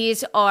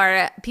 These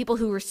are people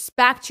who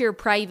respect your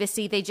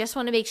privacy. They just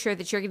want to make sure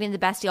that you're getting the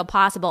best deal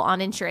possible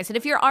on insurance. And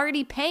if you're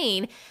already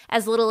paying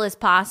as little as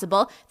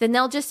possible, then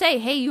they'll just say,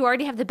 hey, you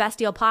already have the best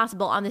deal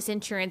possible on this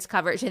insurance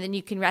coverage. And then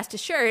you can rest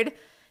assured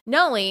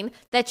knowing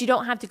that you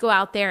don't have to go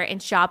out there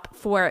and shop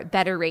for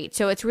better rates.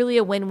 So it's really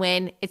a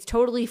win-win. It's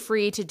totally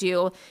free to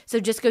do.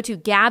 So just go to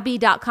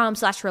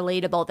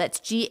Gabby.com/relatable. That's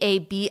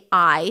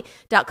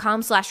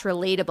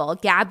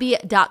GABI.com/relatable.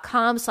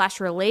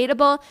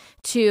 Gabby.com/relatable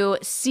to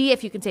see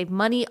if you can save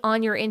money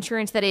on your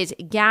insurance. That is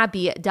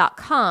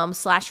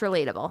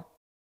Gabby.com/relatable.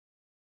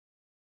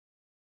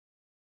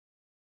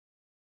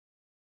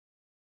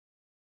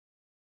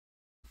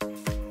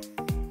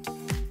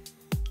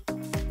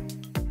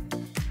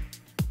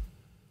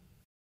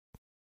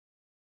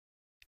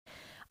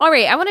 All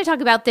right, I want to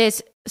talk about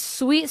this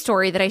sweet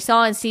story that I saw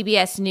on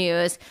CBS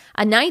News.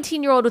 A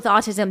 19-year-old with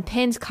autism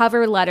pens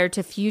cover letter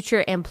to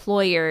future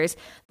employers.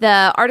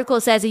 The article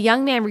says a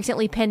young man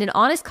recently penned an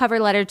honest cover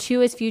letter to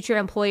his future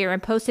employer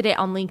and posted it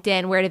on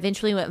LinkedIn, where it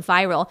eventually went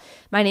viral.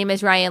 My name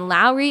is Ryan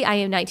Lowry. I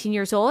am 19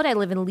 years old. I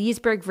live in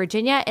Leesburg,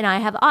 Virginia, and I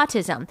have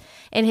autism.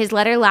 In his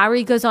letter,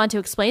 Lowry goes on to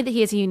explain that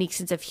he has a unique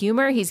sense of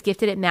humor. He's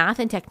gifted at math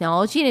and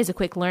technology and is a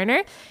quick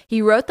learner.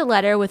 He wrote the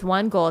letter with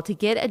one goal: to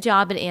get a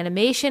job in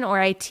animation or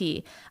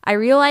IT. I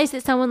realize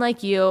that someone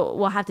like you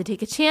will have to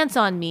take a chance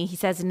on me, he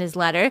says in his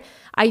letter.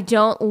 I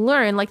don't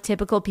learn like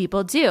typical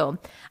people do.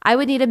 I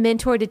would need a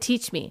mentor to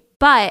teach me,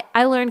 but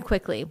I learn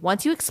quickly.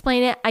 Once you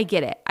explain it, I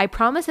get it. I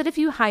promise that if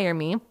you hire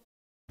me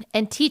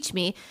and teach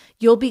me,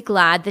 you'll be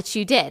glad that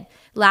you did.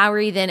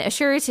 Lowry then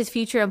assures his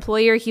future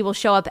employer he will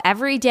show up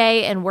every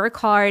day and work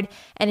hard,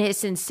 and his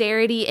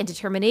sincerity and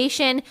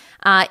determination.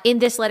 In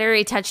this letter,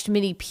 it touched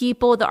many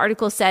people. The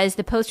article says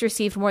the post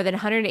received more than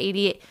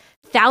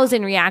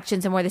 188,000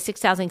 reactions and more than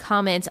 6,000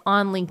 comments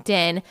on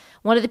LinkedIn.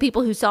 One of the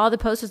people who saw the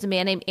post was a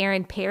man named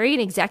Aaron Perry,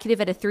 an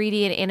executive at a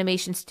 3D and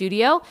animation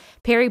studio.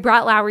 Perry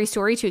brought Lowry's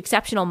story to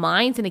Exceptional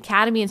Minds, an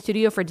academy and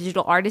studio for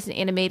digital artists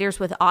and animators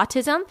with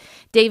autism.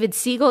 David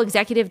Siegel,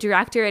 executive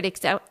director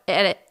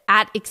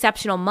at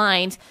Exceptional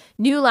Minds,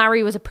 knew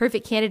Lowry was a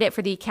perfect candidate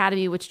for the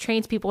academy, which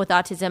trains people with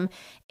autism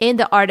in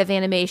the art of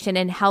animation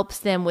and helps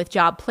them with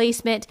job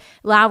placement.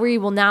 Lowry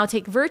will now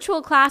take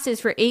virtual classes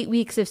for 8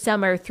 weeks of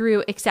summer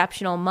through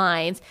Exceptional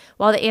Minds.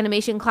 While the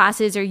animation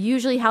classes are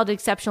usually held at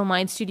Exceptional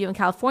Minds Studio in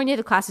California,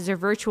 the classes are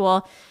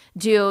virtual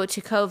due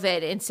to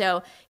COVID. And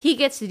so he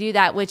gets to do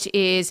that, which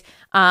is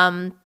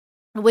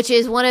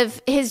one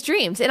of his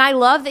dreams. And I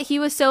love that he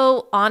was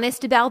so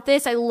honest about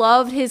this. I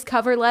loved his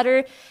cover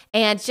letter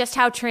and just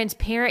how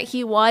transparent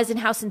he was and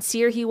how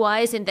sincere he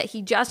was, and that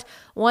he just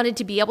wanted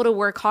to be able to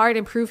work hard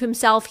and prove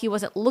himself. He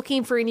wasn't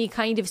looking for any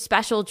kind of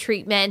special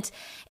treatment.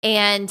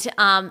 And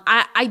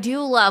I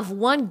do love,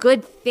 one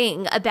good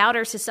thing about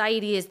our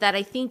society is that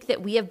I think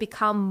that we have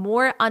become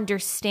more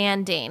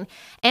understanding,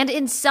 and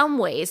in some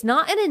ways,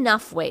 not in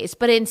enough ways,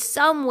 but in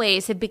some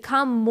ways have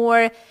become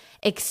more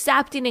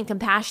accepting and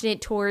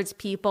compassionate towards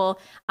people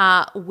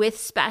with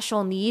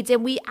special needs.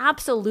 And we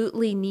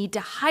absolutely need to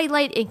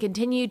highlight and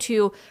continue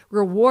to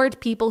reward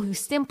people who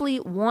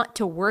simply want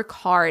to work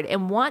hard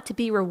and want to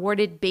be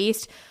rewarded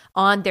based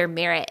on their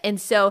merit.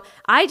 And so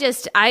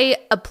I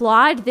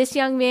applaud this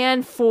young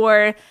man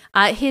for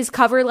his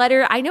cover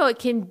letter. I know it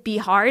can be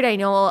hard. I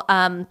know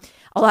I've known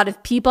a lot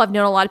of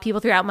people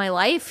throughout my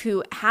life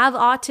who have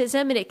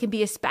autism, and it can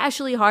be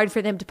especially hard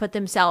for them to put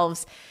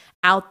themselves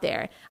out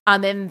there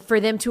and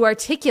for them to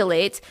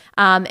articulate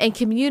and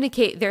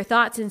communicate their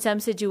thoughts in some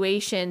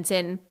situations.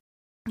 And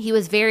he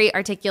was very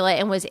articulate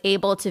and was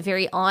able to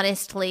very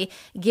honestly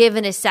give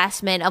an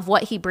assessment of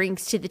what he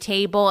brings to the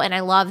table. And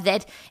I love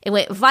that it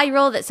went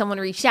viral, that someone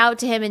reached out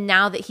to him, and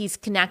now that he's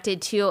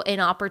connected to an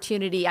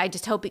opportunity, I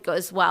just hope it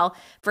goes well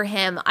for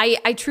him.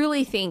 I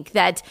truly think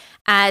that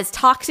as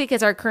toxic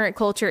as our current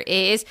culture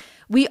is,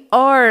 we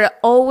are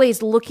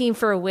always looking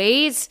for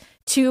ways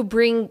to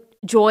bring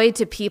joy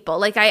to people.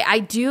 Like I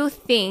do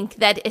think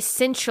that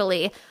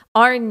essentially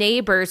our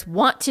neighbors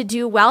want to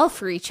do well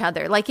for each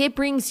other. Like it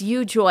brings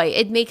you joy.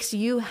 It makes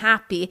you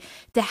happy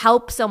to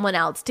help someone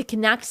else, to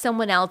connect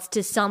someone else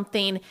to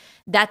something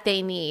that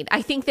they need.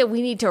 I think that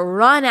we need to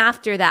run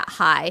after that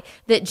high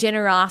that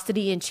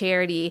generosity and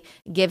charity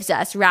gives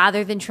us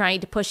rather than trying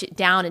to push it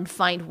down and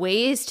find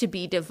ways to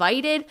be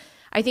divided.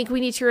 I think we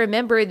need to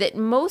remember that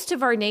most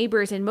of our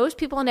neighbors and most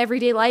people in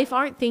everyday life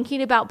aren't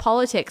thinking about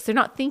politics. They're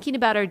not thinking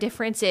about our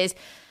differences.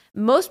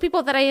 Most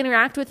people that I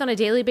interact with on a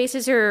daily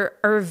basis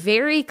are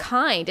very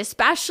kind,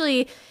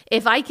 especially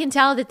if I can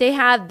tell that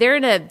they're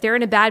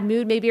in a bad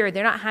mood maybe, or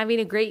they're not having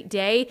a great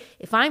day.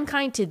 If I'm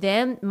kind to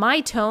them,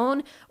 my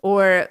tone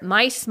or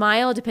my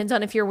smile, depends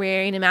on if you're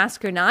wearing a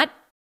mask or not,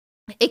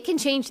 it can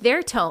change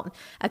their tone.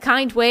 A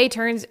kind word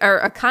turns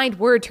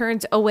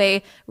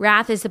away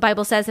wrath, as the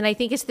Bible says. And I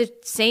think it's the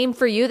same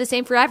for you, the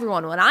same for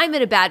everyone. When I'm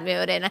in a bad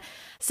mood and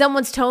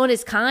someone's tone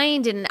is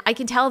kind and I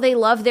can tell they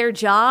love their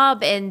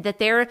job and that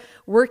they're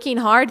working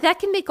hard, that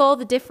can make all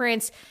the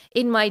difference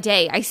in my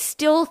day. I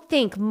still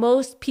think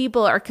most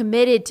people are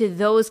committed to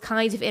those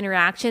kinds of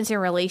interactions and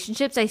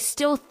relationships. I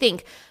still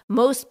think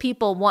most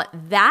people want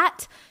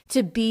that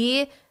to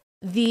be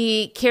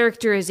the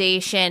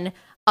characterization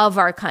of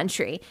our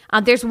country.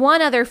 There's one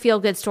other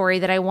feel-good story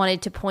that I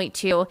wanted to point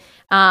to.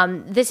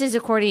 This is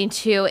according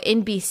to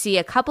NBC.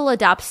 A couple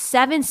adopts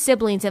 7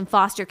 siblings in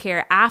foster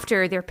care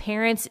after their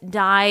parents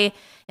die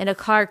in a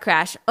car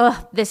crash.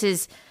 This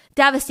is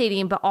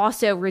devastating, but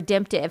also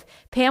redemptive.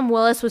 Pam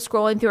Willis was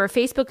scrolling through her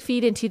Facebook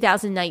feed in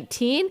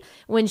 2019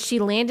 when she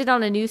landed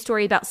on a news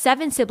story about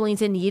 7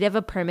 siblings in need of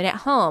a permanent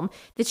home.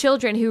 The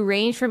children, who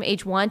range from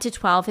age 1 to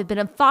 12, had been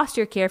in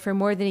foster care for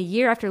more than a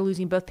year after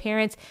losing both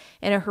parents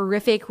in a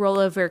horrific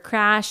rollover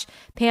crash.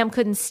 Pam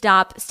couldn't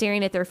stop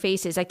staring at their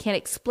faces. "I can't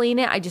explain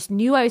it. I just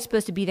knew I was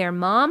supposed to be their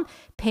mom,"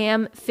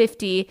 Pam,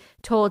 50,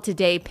 told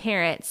Today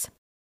parents.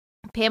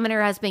 Pam and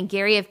her husband,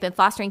 Gary, have been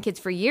fostering kids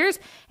for years,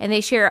 and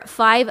they share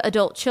 5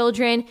 adult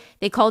children.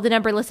 They called the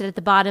number listed at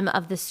the bottom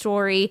of the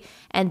story,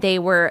 and they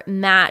were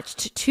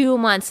matched 2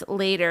 months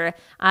later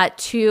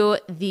to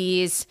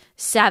these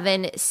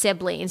 7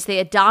 siblings. They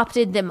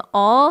adopted them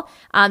all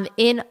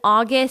in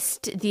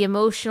August. The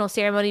emotional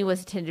ceremony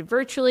was attended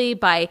virtually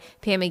by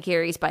Pam and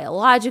Gary's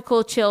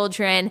biological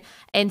children.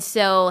 And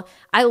so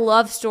I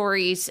love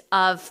stories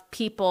of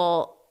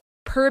people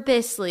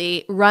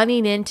purposely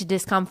running into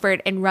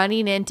discomfort and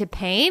running into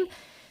pain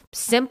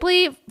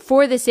simply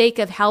for the sake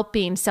of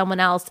helping someone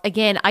else.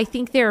 Again, I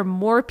think there are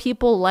more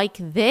people like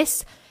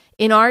this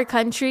in our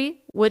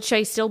country, which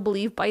I still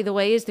believe, by the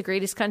way, is the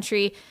greatest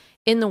country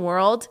in the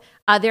world.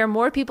 There are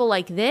more people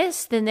like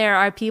this than there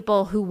are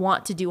people who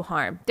want to do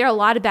harm. There are a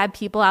lot of bad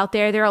people out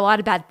there. There are a lot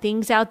of bad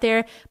things out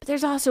there, but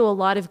there's also a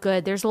lot of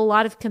good. There's a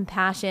lot of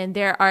compassion.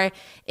 There are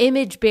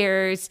image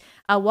bearers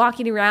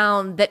walking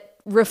around that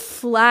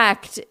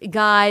reflect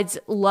God's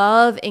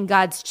love and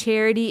God's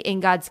charity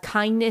and God's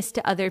kindness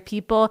to other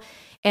people.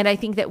 And I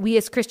think that we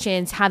as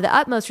Christians have the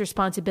utmost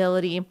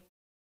responsibility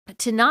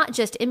to not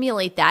just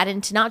emulate that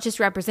and to not just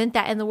represent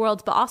that in the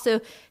world, but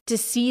also to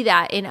see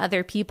that in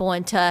other people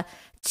and to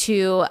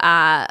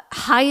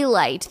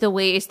highlight the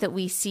ways that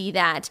we see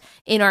that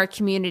in our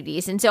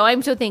communities. And so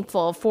I'm so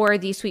thankful for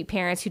these sweet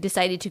parents who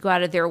decided to go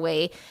out of their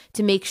way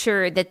to make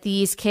sure that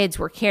these kids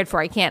were cared for.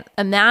 I can't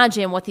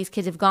imagine what these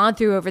kids have gone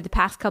through over the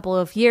past couple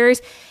of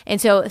years.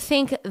 And so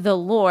thank the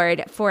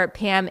Lord for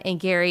Pam and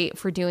Gary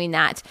for doing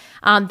that.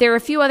 There are a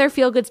few other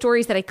feel-good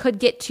stories that I could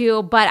get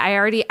to, but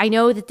I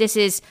know that this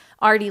is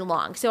already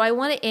long. So I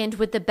want to end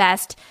with the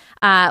best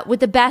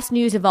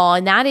news of all,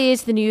 and that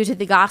is the news of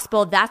the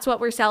gospel. That's what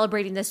we're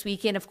celebrating this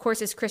weekend. Of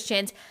course, as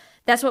Christians,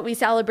 that's what we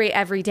celebrate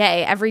every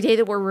day. Every day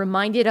that we're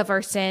reminded of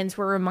our sins,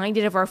 we're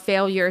reminded of our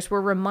failures,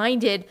 we're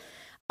reminded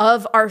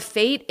of our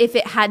fate if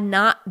it had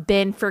not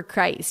been for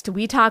Christ.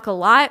 We talk a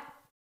lot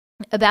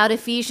about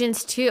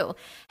Ephesians 2,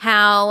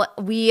 how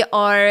we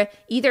are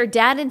either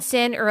dead in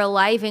sin or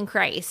alive in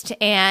Christ.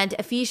 And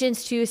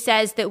Ephesians 2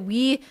 says that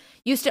we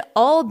used to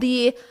all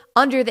be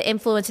under the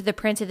influence of the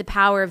prince of the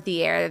power of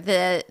the air,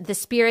 the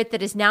spirit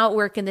that is now at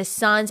work in the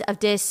sons of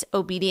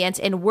disobedience,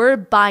 and we're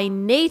by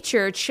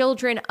nature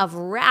children of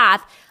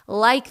wrath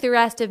like the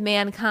rest of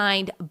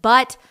mankind,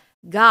 but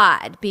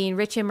God, being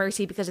rich in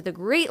mercy because of the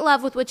great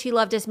love with which he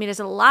loved us, made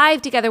us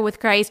alive together with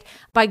Christ.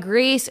 By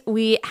grace,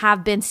 we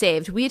have been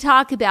saved. We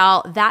talk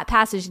about that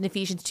passage in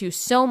Ephesians 2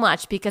 so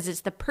much because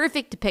it's the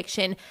perfect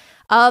depiction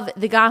of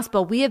the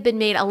gospel. We have been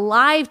made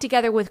alive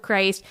together with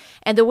Christ.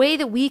 And the way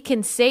that we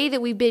can say that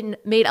we've been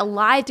made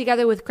alive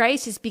together with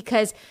Christ is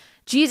because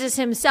Jesus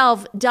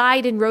himself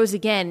died and rose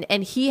again,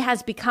 and he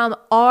has become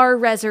our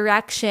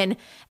resurrection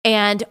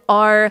and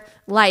our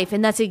life.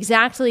 And that's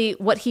exactly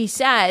what he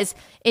says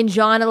in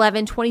John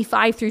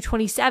 11:25 through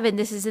 27.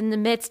 This is in the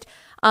midst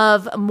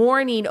of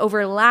mourning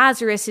over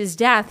Lazarus's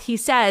death. He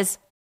says,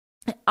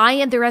 I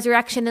am the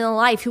resurrection and the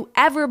life.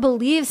 Whoever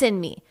believes in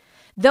me,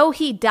 though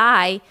he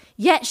die,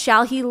 yet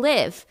shall he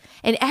live.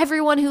 And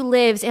everyone who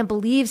lives and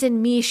believes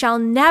in me shall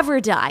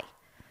never die.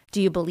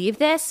 Do you believe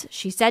this?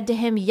 She said to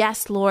him,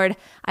 Yes, Lord,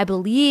 I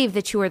believe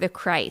that you are the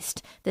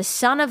Christ, the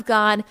Son of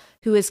God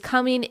who is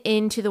coming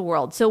into the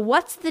world. So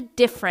what's the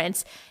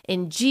difference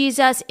in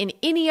Jesus, in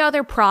any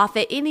other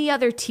prophet, any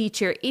other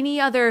teacher,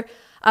 any other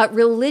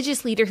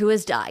religious leader who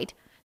has died?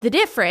 The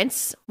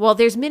difference, well,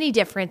 there's many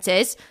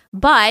differences,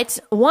 but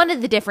one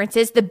of the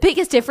differences, the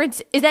biggest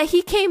difference, is that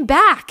he came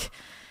back.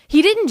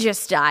 He didn't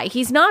just die.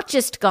 He's not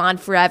just gone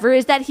forever,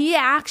 is that he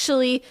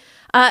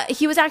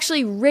was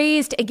actually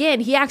raised again.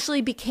 He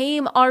actually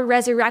became our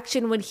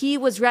resurrection when he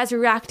was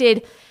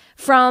resurrected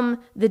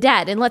from the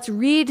dead. And let's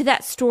read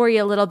that story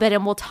a little bit,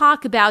 and we'll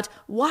talk about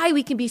why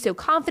we can be so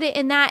confident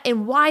in that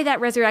and why that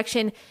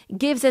resurrection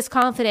gives us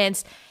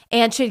confidence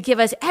and should give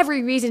us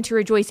every reason to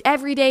rejoice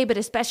every day, but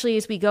especially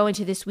as we go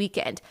into this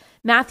weekend.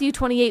 Matthew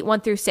 28,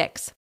 1 through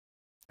 6.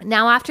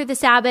 Now after the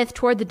Sabbath,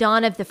 toward the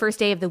dawn of the first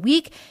day of the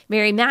week,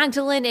 Mary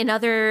Magdalene and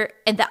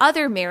the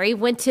other Mary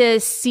went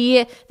to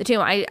see the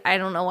tomb. I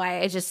don't know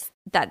why,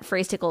 that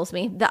phrase tickles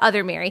me. The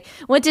other Mary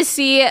went to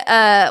see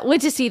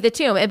the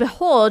tomb, and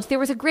behold, there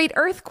was a great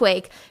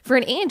earthquake, for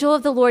an angel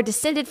of the Lord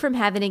descended from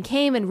heaven and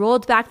came and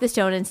rolled back the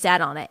stone and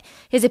sat on it.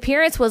 His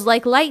appearance was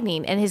like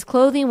lightning, and his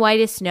clothing white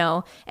as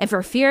snow. And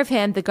for fear of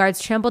him, the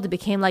guards trembled and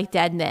became like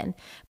dead men.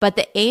 But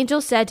the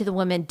angel said to the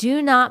women,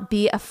 Do not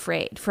be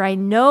afraid, for I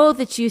know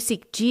that you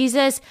seek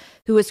Jesus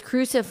who was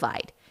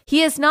crucified.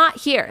 He is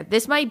not here.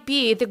 This might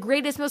be the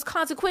greatest, most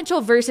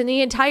consequential verse in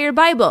the entire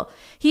Bible.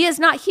 He is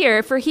not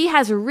here, for he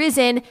has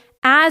risen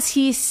as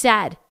he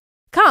said.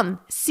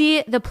 Come,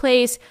 see the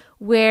place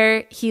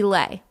where he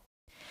lay.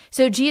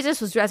 So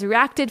Jesus was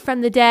resurrected from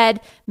the dead.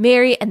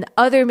 Mary and the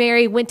other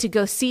Mary went to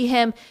go see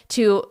him,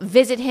 to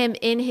visit him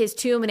in his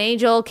tomb. An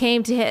angel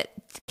came to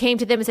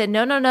them and said,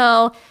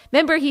 No.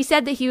 Remember, he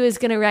said that he was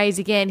going to rise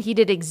again. He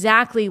did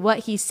exactly what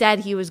he said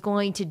he was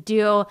going to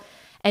do.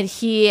 And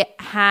he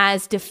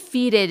has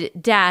defeated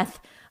death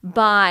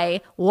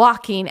by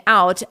walking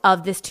out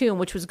of this tomb,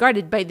 which was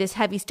guarded by this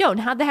heavy stone.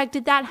 How the heck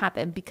did that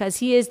happen? Because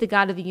he is the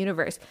God of the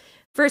universe.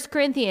 1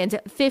 Corinthians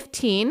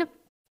 15,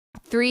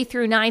 3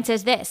 through 9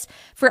 says this,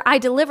 For I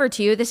delivered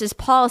to you, this is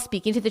Paul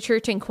speaking to the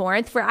church in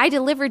Corinth, for I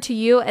delivered to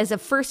you as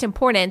of first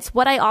importance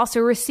what I also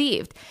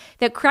received,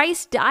 that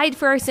Christ died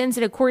for our sins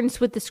in accordance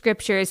with the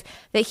scriptures,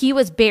 that he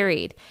was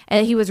buried,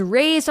 and that he was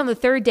raised on the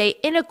third day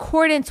in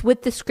accordance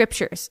with the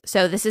scriptures.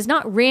 So this is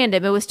not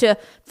random, it was to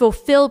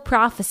fulfill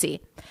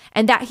prophecy.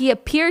 And that he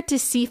appeared to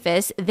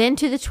Cephas, then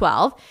to the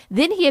 12,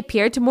 then he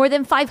appeared to more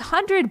than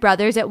 500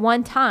 brothers at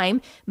one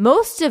time,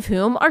 most of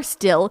whom are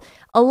still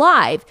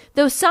alive,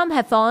 though some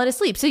have fallen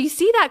asleep. So you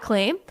see that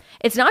claim?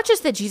 It's not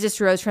just that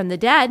Jesus rose from the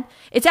dead.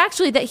 It's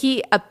actually that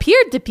he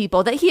appeared to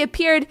people, that he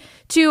appeared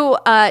to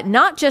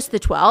not just the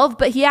 12,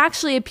 but he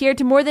actually appeared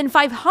to more than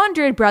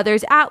 500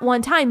 brothers at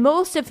one time,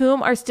 most of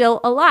whom are still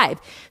alive.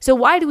 So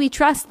why do we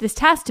trust this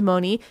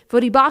testimony?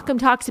 Voddie Baucham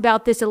talks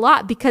about this a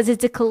lot because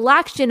it's a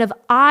collection of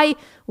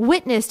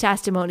eyewitness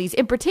testimonies,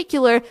 in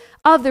particular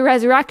of the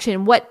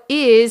resurrection, what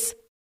is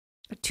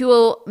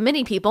to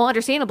many people,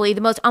 understandably,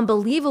 the most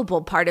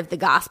unbelievable part of the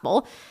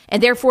gospel,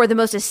 and therefore the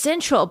most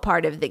essential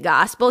part of the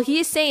gospel. He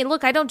is saying,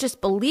 look, I don't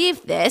just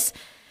believe this,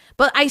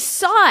 but I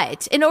saw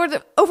it.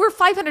 Over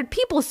 500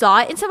 people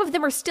saw it, and some of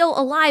them are still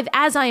alive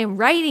as I am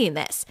writing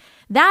this.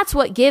 That's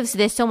what gives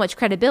this so much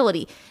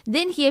credibility.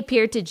 Then he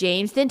appeared to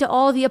James, then to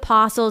all the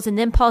apostles, and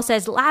then Paul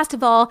says, last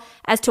of all,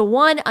 as to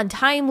one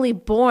untimely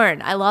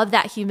born. I love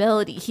that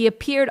humility. He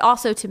appeared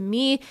also to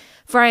me,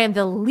 for I am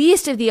the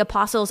least of the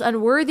apostles,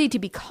 unworthy to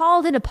be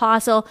called an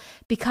apostle,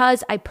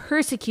 because I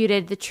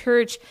persecuted the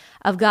church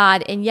of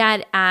God. And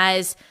yet,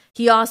 as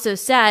he also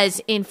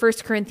says in 1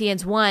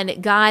 Corinthians 1,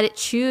 God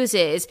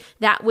chooses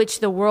that which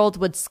the world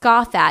would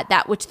scoff at,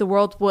 that which the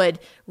world would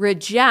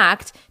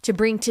reject, to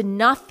bring to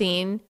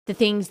nothing the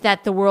things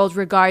that the world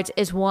regards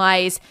as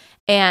wise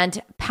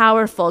and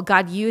powerful.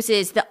 God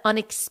uses the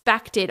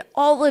unexpected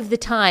all of the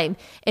time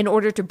in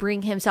order to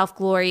bring himself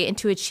glory and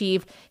to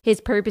achieve his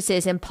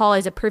purposes. And Paul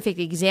is a perfect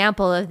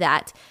example of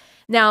that.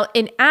 Now,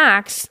 in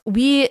Acts,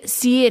 we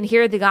see and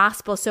hear the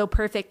gospel so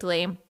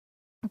perfectly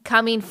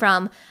coming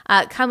from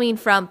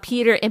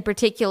Peter in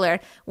particular,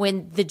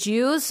 when the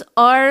Jews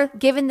are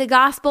given the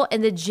gospel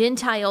and the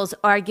Gentiles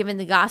are given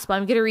the gospel.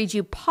 I'm going to read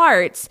you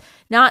parts,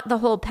 not the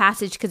whole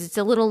passage because it's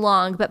a little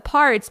long, but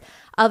parts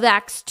of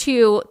Acts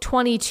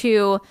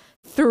 2:22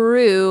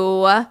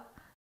 through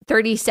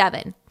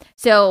 37.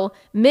 So,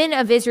 men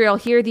of Israel,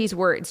 hear these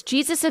words.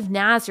 Jesus of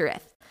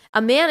Nazareth,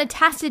 a man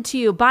attested to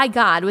you by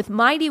God with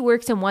mighty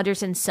works and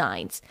wonders and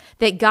signs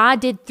that God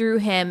did through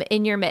him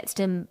in your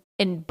midst.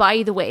 And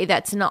by the way,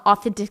 that's an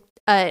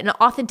an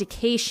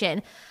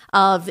authentication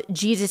of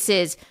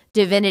Jesus's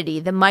divinity,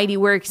 the mighty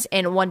works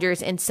and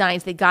wonders and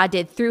signs that God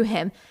did through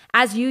him.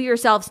 As you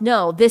yourselves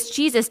know, this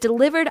Jesus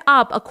delivered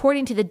up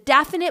according to the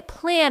definite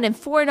plan and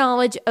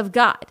foreknowledge of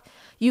God,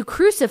 you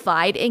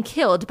crucified and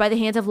killed by the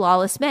hands of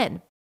lawless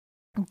men.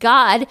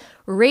 God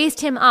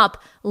raised him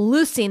up,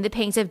 loosing the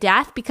pangs of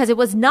death, because it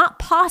was not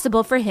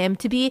possible for him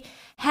to be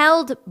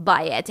held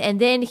by it. And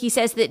then he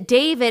says that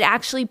David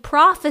actually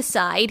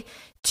prophesied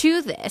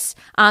to this.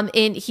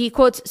 He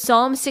quotes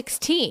Psalm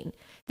 16.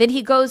 Then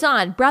he goes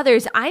on,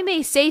 brothers, I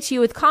may say to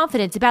you with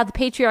confidence about the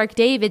patriarch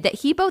David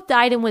that he both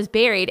died and was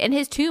buried, and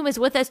his tomb is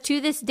with us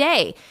to this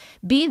day.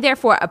 Being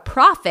therefore a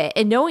prophet,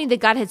 and knowing that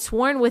God had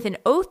sworn with an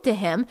oath to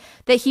him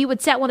that he would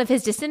set one of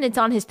his descendants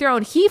on his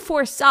throne,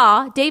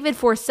 David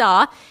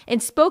foresaw,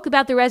 and spoke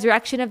about the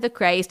resurrection of the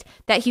Christ,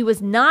 that he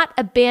was not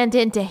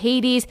abandoned to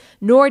Hades,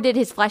 nor did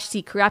his flesh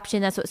see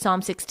corruption. That's what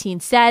Psalm 16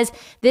 says.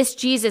 This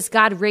Jesus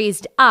God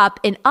raised up,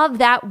 and of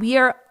that we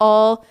are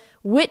all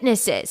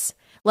witnesses.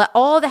 Let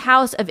all the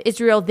house of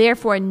Israel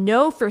therefore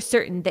know for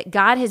certain that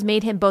God has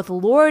made him both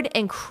Lord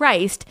and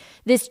Christ,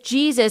 this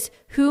Jesus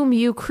whom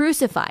you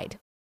crucified.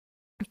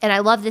 And I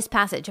love this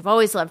passage. I've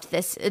always loved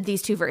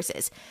these two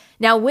verses.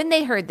 Now, when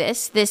they heard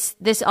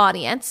this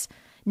audience,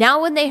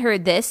 when they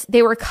heard this,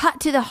 they were cut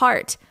to the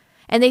heart.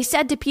 And they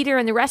said to Peter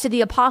and the rest of the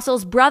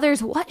apostles,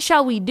 brothers, what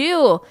shall we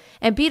do?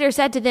 And Peter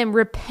said to them,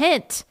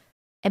 repent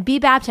and be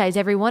baptized,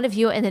 every one of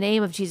you, in the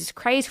name of Jesus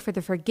Christ for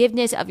the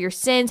forgiveness of your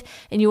sins,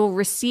 and you will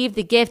receive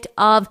the gift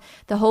of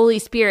the Holy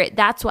Spirit.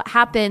 That's what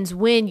happens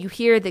when you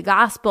hear the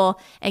gospel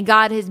and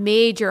God has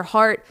made your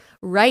heart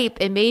ripe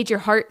and made your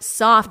heart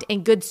soft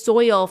and good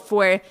soil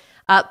for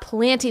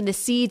planting the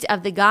seeds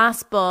of the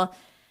gospel.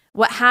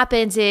 What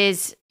happens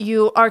is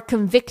you are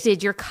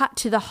convicted, you're cut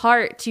to the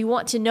heart. You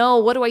want to know,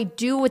 what do I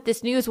do with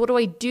this news? What do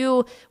I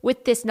do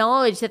with this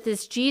knowledge that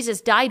this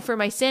Jesus died for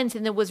my sins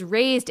and then was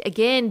raised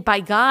again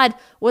by God?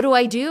 What do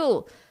I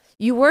do?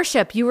 You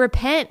worship, you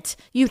repent,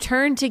 you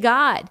turn to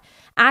God.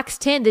 Acts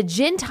 10, the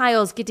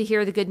Gentiles get to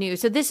hear the good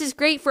news. So this is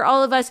great for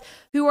all of us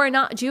who are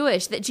not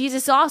Jewish, that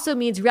Jesus also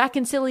means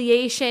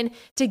reconciliation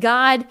to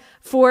God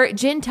for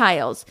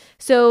Gentiles.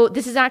 So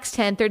this is Acts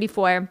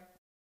 10:34.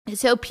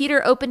 So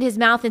Peter opened his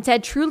mouth and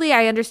said, truly,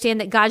 I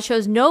understand that God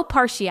shows no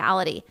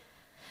partiality,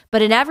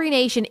 but in every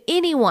nation,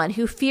 anyone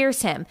who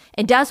fears him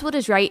and does what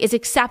is right is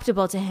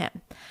acceptable to him.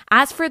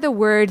 As for the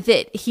word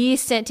that he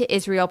sent to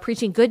Israel,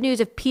 preaching good news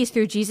of peace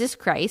through Jesus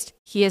Christ,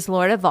 he is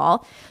Lord of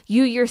all,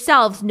 you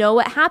yourselves know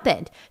what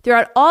happened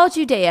throughout all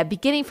Judea,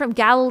 beginning from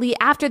Galilee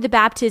after the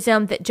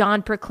baptism that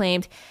John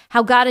proclaimed,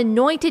 how God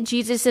anointed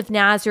Jesus of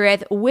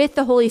Nazareth with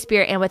the Holy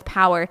Spirit and with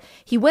power.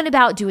 He went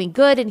about doing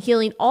good and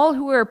healing all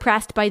who were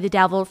oppressed by the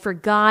devil, for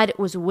God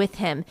was with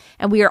him.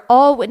 And we are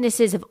all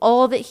witnesses of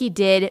all that he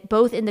did,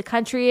 both in the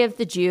country of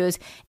the Jews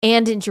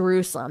and in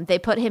Jerusalem. They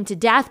put him to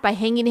death by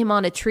hanging him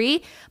on a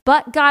tree,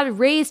 but God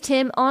raised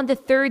him on the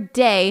third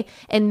day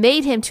and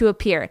made him to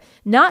appear,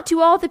 not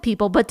to all the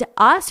people, but to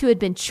us who had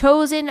been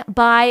chosen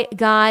by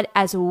God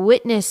as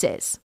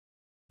witnesses.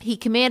 He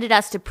commanded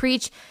us to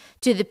preach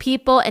to the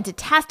people and to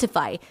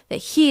testify that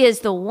he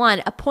is the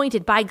one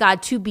appointed by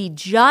God to be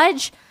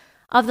judge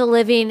of the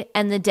living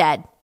and the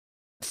dead.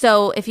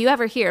 So if you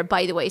ever hear,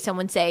 by the way,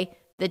 someone say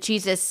that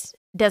Jesus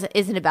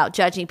isn't about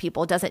judging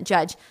people, doesn't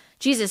judge,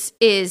 Jesus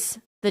is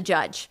the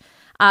judge.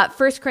 1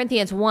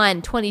 Corinthians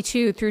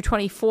 1:22 through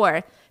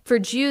 24. For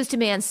Jews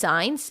demand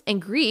signs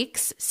and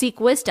Greeks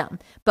seek wisdom,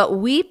 but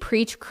we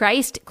preach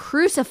Christ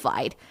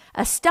crucified,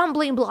 a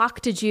stumbling block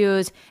to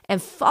Jews and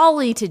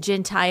folly to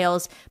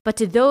Gentiles, but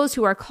to those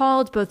who are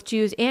called, both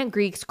Jews and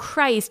Greeks,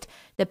 Christ,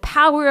 the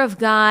power of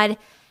God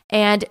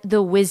and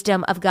the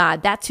wisdom of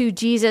God. That's who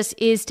Jesus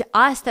is to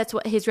us. That's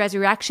what his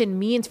resurrection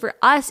means for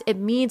us. It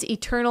means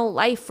eternal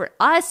life for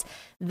us.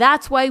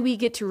 That's why we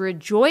get to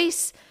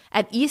rejoice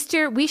at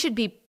Easter. We should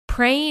be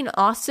praying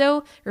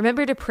also.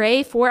 Remember to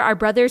pray for our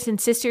brothers and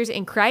sisters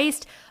in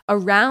Christ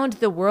around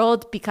the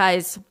world,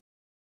 because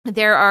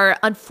there are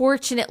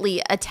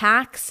unfortunately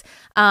attacks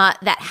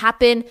that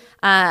happen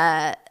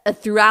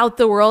throughout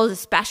the world,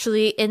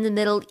 especially in the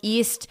Middle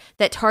East,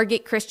 that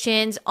target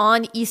Christians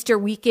on Easter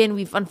weekend.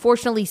 We've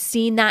unfortunately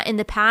seen that in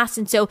the past.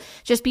 And so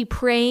just be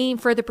praying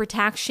for the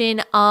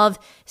protection of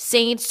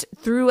saints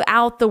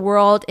throughout the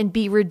world and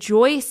be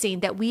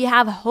rejoicing that we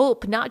have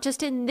hope, not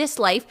just in this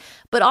life,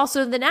 but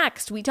also the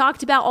next. We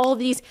talked about all of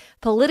these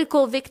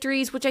political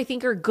victories, which I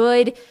think are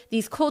good,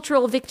 these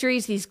cultural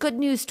victories, these good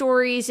news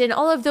stories, and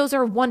all of those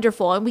are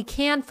wonderful. And we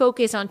can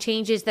focus on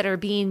changes that are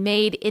being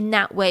made in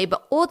that way.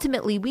 But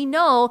ultimately, we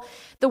know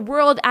the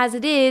world as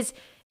it is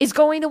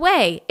going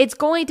away. It's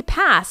going to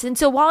pass. And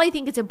so while I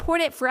think it's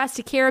important for us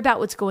to care about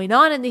what's going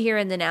on in the here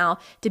and the now,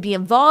 to be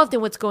involved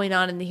in what's going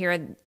on in the here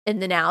and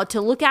the now,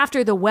 to look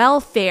after the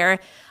welfare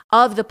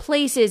of the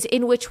places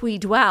in which we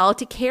dwell,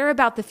 to care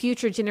about the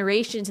future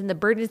generations and the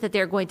burdens that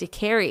they're going to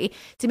carry,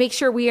 to make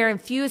sure we are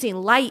infusing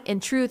light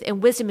and truth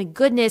and wisdom and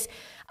goodness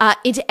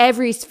into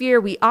every sphere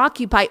we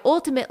occupy.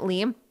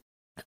 Ultimately,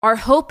 Our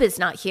hope is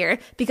not here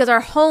because our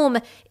home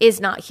is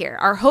not here.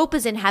 Our hope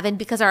is in heaven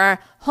because our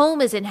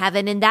home is in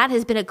heaven, and that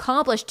has been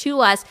accomplished to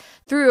us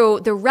through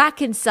the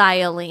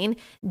reconciling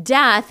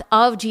death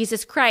of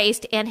Jesus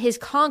Christ and his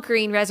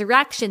conquering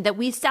resurrection that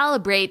we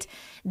celebrate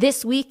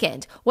this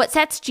weekend. What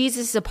sets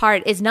Jesus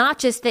apart is not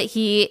just that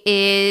he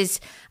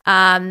is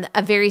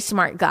a very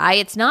smart guy.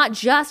 It's not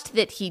just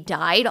that he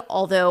died,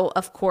 although,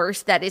 of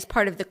course, that is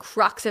part of the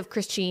crux of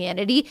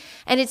Christianity.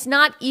 And it's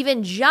not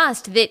even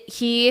just that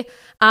he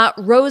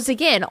rose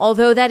again,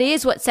 although that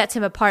is what sets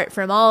him apart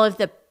from all of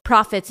the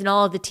prophets and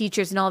all of the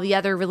teachers and all the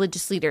other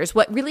religious leaders.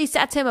 What really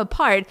sets him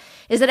apart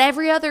is that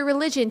every other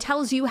religion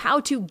tells you how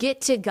to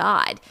get to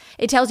God.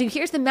 It tells you,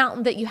 here's the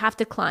mountain that you have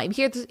to climb.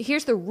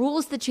 Here's the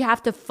rules that you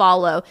have to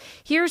follow.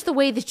 Here's the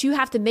way that you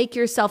have to make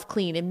yourself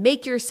clean and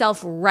make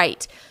yourself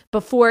right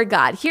before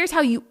God. Here's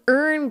how you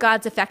earn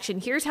God's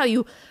affection. Here's how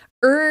you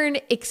earn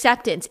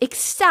acceptance,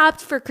 except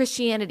for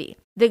Christianity.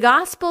 The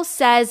gospel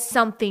says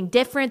something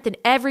different than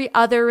every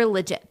other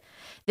religion.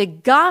 The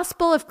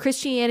gospel of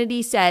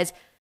Christianity says,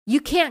 you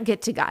can't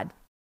get to God.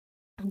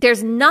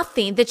 There's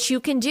nothing that you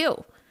can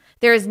do.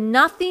 There is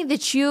nothing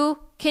that you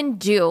can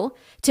do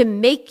to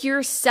make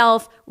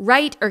yourself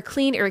right or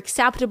clean or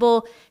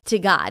acceptable to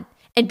God.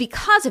 And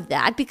because of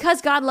that,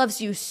 because God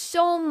loves you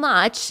so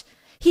much,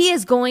 he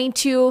is going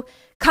to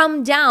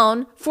come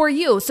down for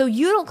you. So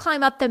you don't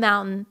climb up the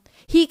mountain.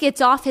 He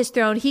gets off his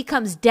throne. He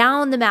comes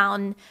down the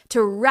mountain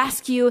to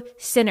rescue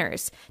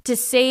sinners, to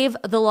save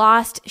the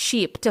lost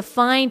sheep, to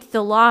find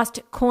the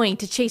lost coin,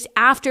 to chase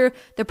after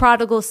the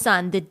prodigal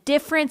son. The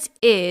difference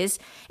is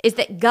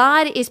that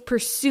God is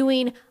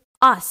pursuing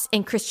us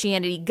in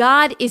Christianity.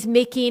 God is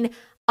making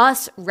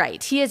us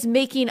right. He is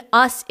making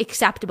us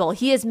acceptable.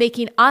 He is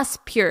making us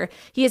pure.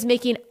 He is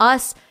making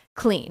us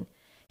clean.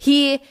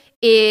 He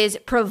is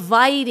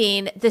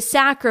providing the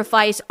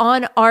sacrifice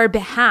on our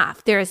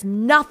behalf. There is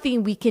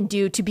nothing we can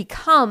do to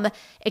become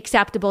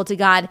acceptable to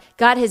God.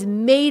 God has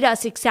made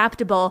us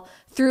acceptable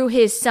through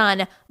his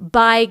son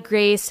by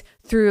grace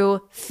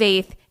through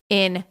faith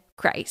in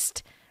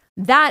Christ.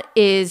 That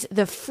is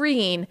the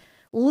freeing,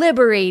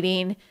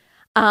 liberating,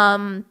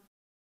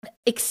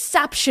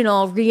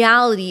 exceptional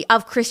reality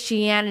of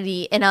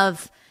Christianity and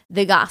of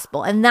the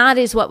gospel. And that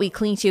is what we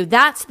cling to.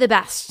 That's the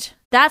best.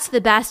 That's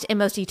the best and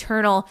most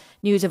eternal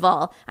news of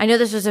all. I know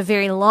this was a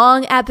very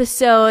long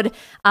episode.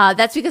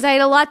 That's because I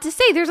had a lot to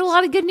say. There's a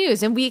lot of good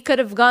news, and we could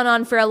have gone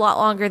on for a lot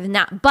longer than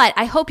that. But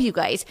I hope you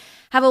guys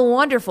have a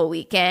wonderful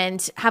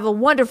weekend. Have a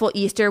wonderful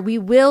Easter. We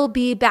will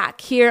be back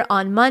here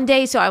on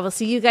Monday, so I will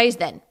see you guys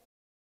then.